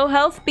hate the low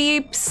health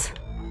beeps.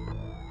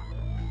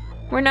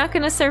 We're not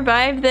gonna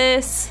survive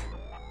this.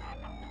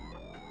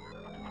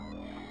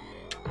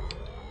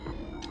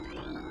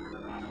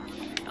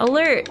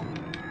 Alert.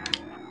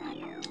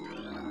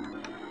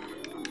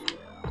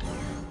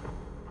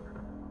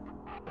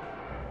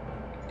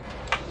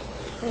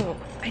 Oh,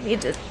 I need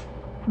to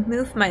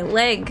move my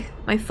leg.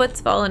 My foot's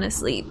fallen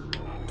asleep.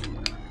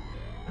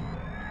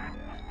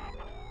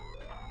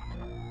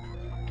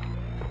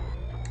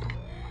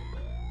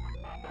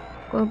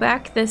 Go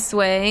back this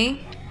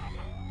way.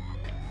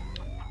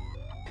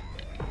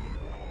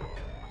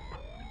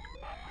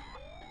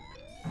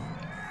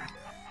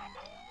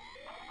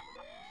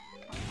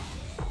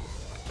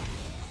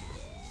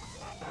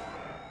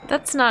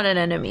 That's not an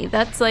enemy.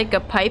 That's like a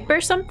pipe or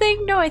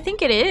something? No, I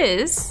think it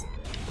is.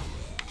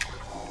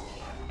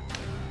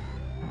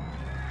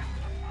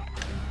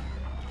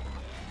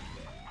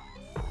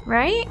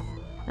 Right?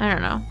 I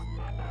don't know.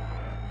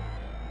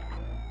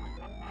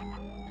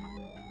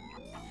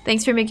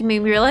 Thanks for making me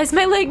realize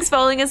my leg's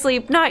falling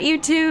asleep. Not you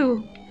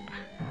too.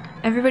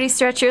 Everybody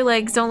stretch your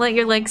legs. Don't let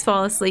your legs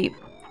fall asleep.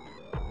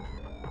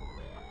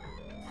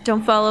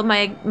 Don't follow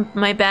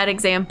my bad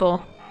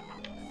example.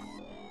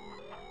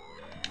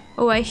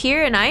 Oh, I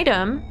hear an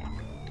item.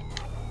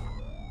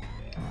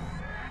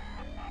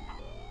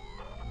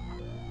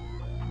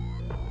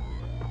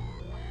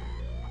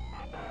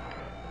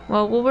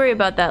 Well, we'll worry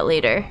about that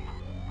later.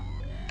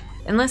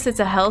 Unless it's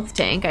a health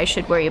tank, I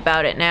should worry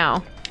about it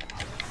now.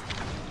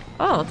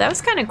 Oh, that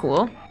was kind of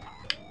cool.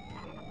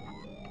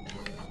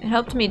 It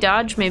helped me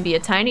dodge maybe a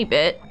tiny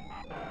bit.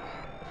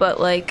 But,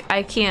 like,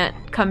 I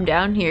can't come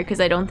down here because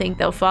I don't think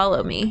they'll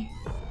follow me.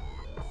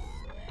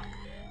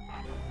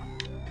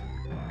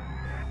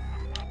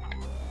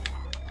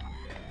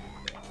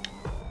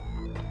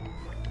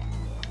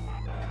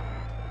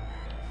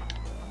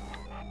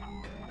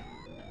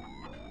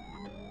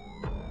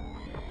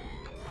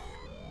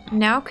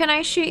 Now can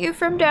I shoot you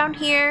from down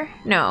here?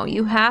 No,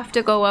 you have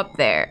to go up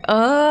there.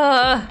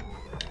 Ugh!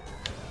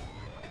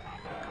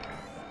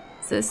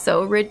 This is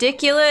so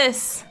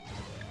ridiculous.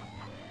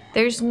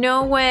 There's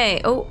no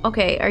way. Oh,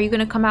 okay. Are you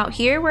gonna come out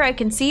here where I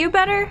can see you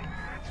better?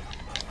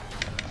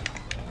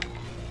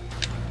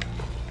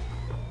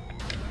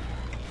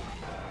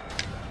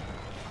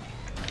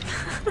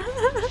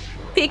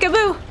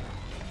 Peekaboo!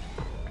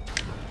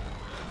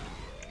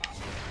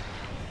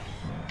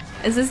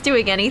 Is this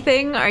doing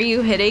anything? Are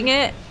you hitting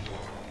it?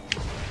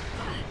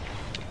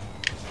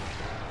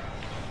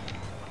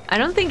 I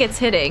don't think it's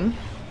hitting.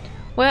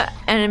 What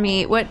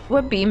enemy,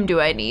 what beam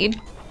do I need?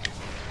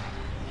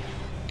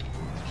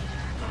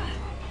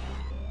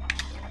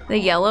 The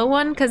yellow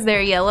one, because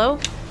they're yellow?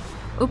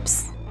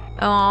 Oops.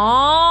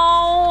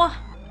 Oh.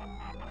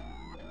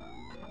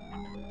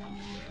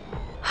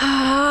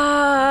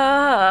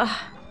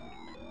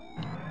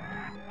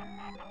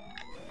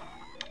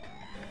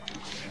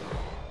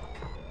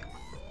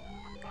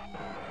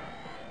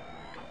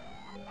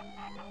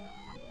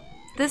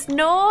 This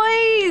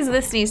noise!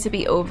 This needs to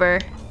be over.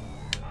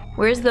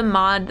 Where's the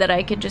mod that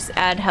I could just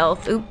add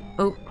health? Oop,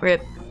 oop,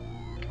 rip.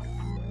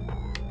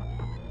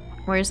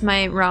 Where's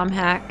my ROM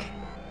hack?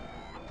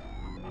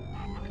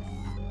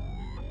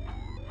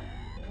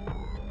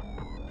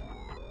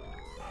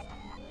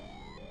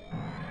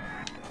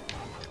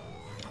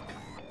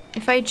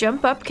 If I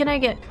jump up, can I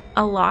get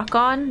a lock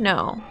on?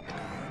 No.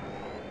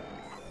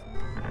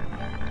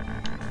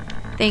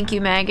 Thank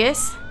you,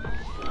 Magus.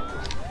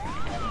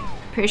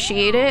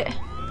 Appreciate it.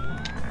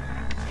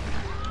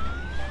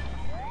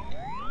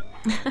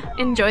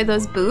 Enjoy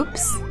those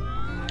boops.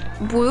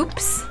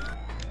 Whoops.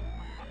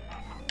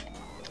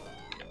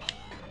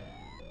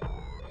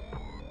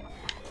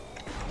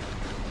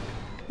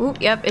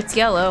 Oop, yep, it's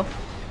yellow.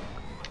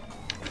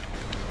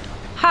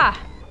 Ha!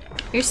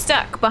 You're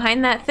stuck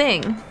behind that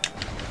thing.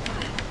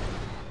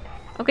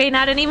 Okay,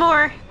 not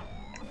anymore.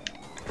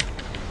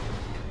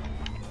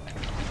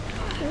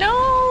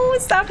 No!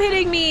 Stop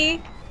hitting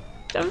me!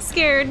 I'm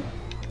scared.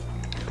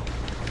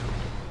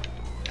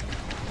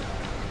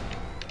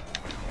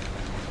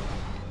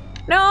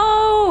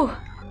 No!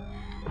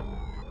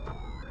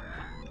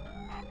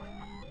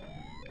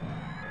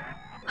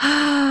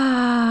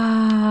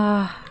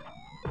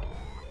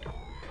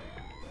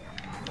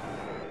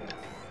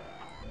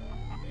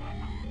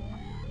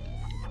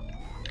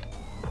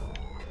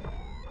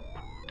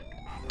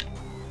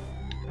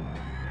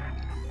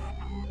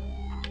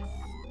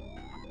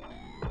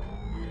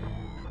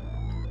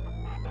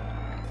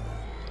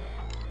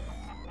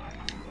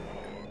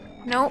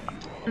 Nope,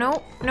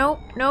 nope,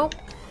 nope, nope.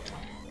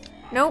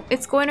 Nope,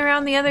 it's going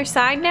around the other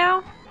side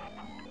now?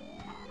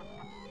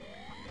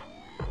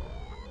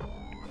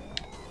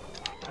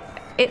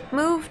 It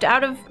moved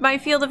out of my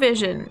field of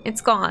vision.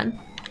 It's gone.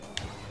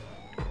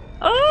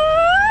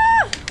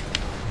 Ah!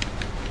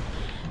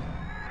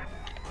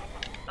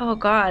 Oh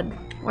god,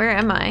 where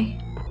am I?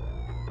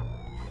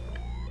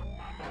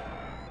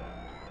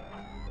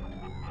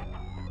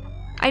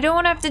 I don't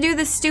want to have to do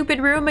this stupid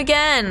room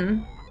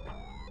again.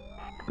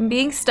 I'm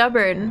being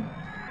stubborn.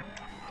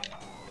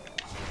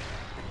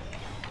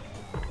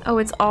 Oh,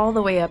 it's all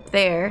the way up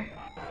there.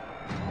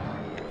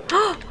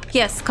 Oh,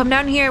 yes, come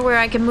down here where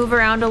I can move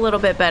around a little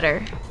bit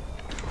better.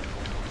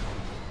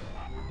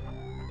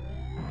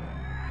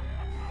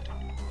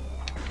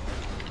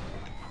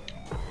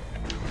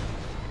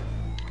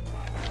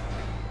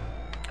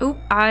 Oop,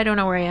 I don't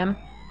know where I am.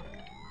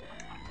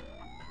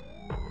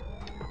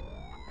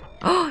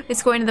 Oh,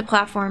 it's going to the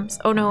platforms.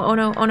 Oh no, oh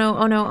no, oh no,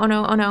 oh no, oh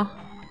no, oh no.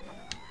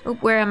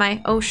 Oop, where am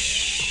I? Oh,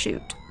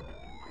 shoot.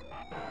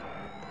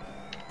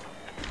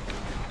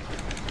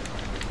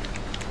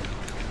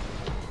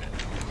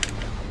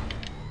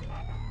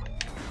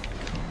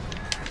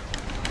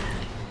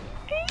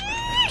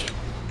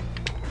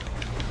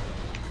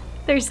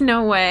 There's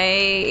no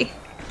way.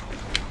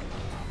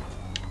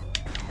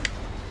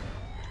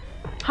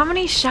 How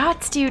many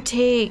shots do you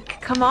take?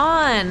 Come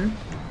on.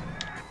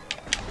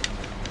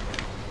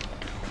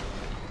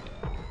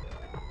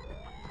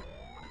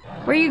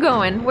 Where are you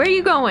going? Where are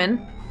you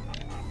going?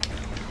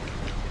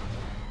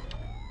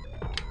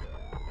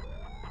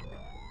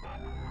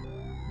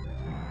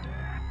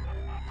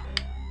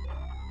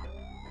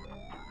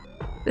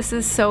 This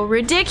is so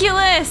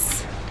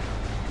ridiculous!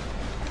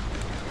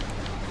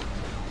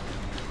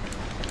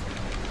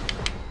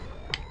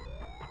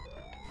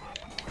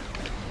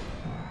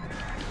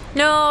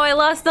 No, I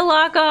lost the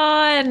lock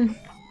on!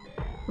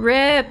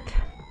 RIP.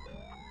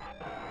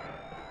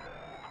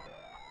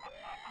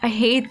 I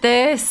hate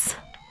this.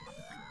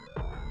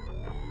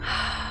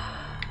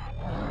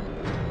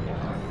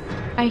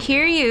 I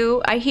hear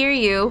you. I hear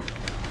you.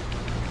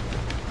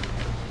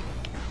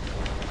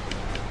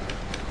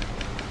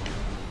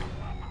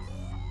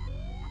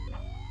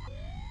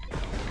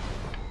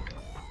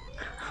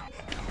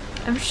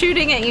 I'm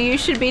shooting at you. You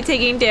should be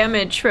taking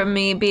damage from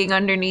me being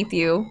underneath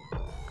you.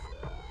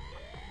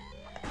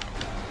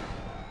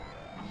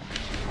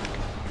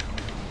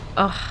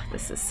 Oh,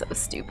 this is so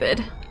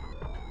stupid.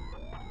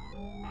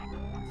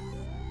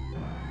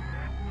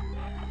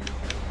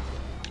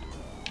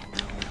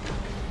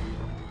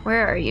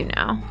 Where are you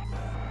now?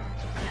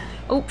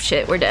 Oh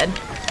shit, we're dead.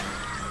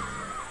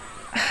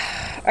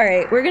 All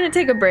right, we're gonna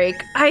take a break.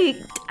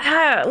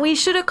 We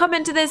should have come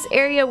into this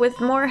area with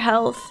more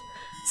health.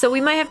 So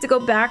we might have to go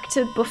back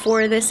to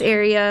before this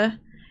area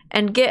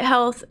and get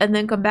health and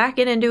then come back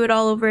in and do it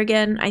all over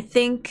again. I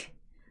think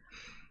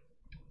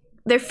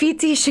their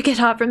feet should get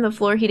hot from the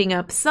floor heating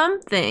up.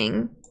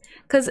 Something.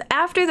 Because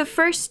after the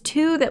first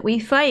two that we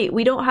fight,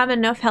 we don't have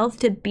enough health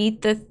to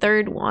beat the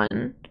third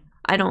one.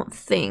 I don't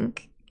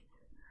think.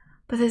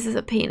 But this is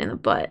a pain in the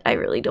butt. I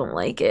really don't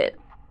like it.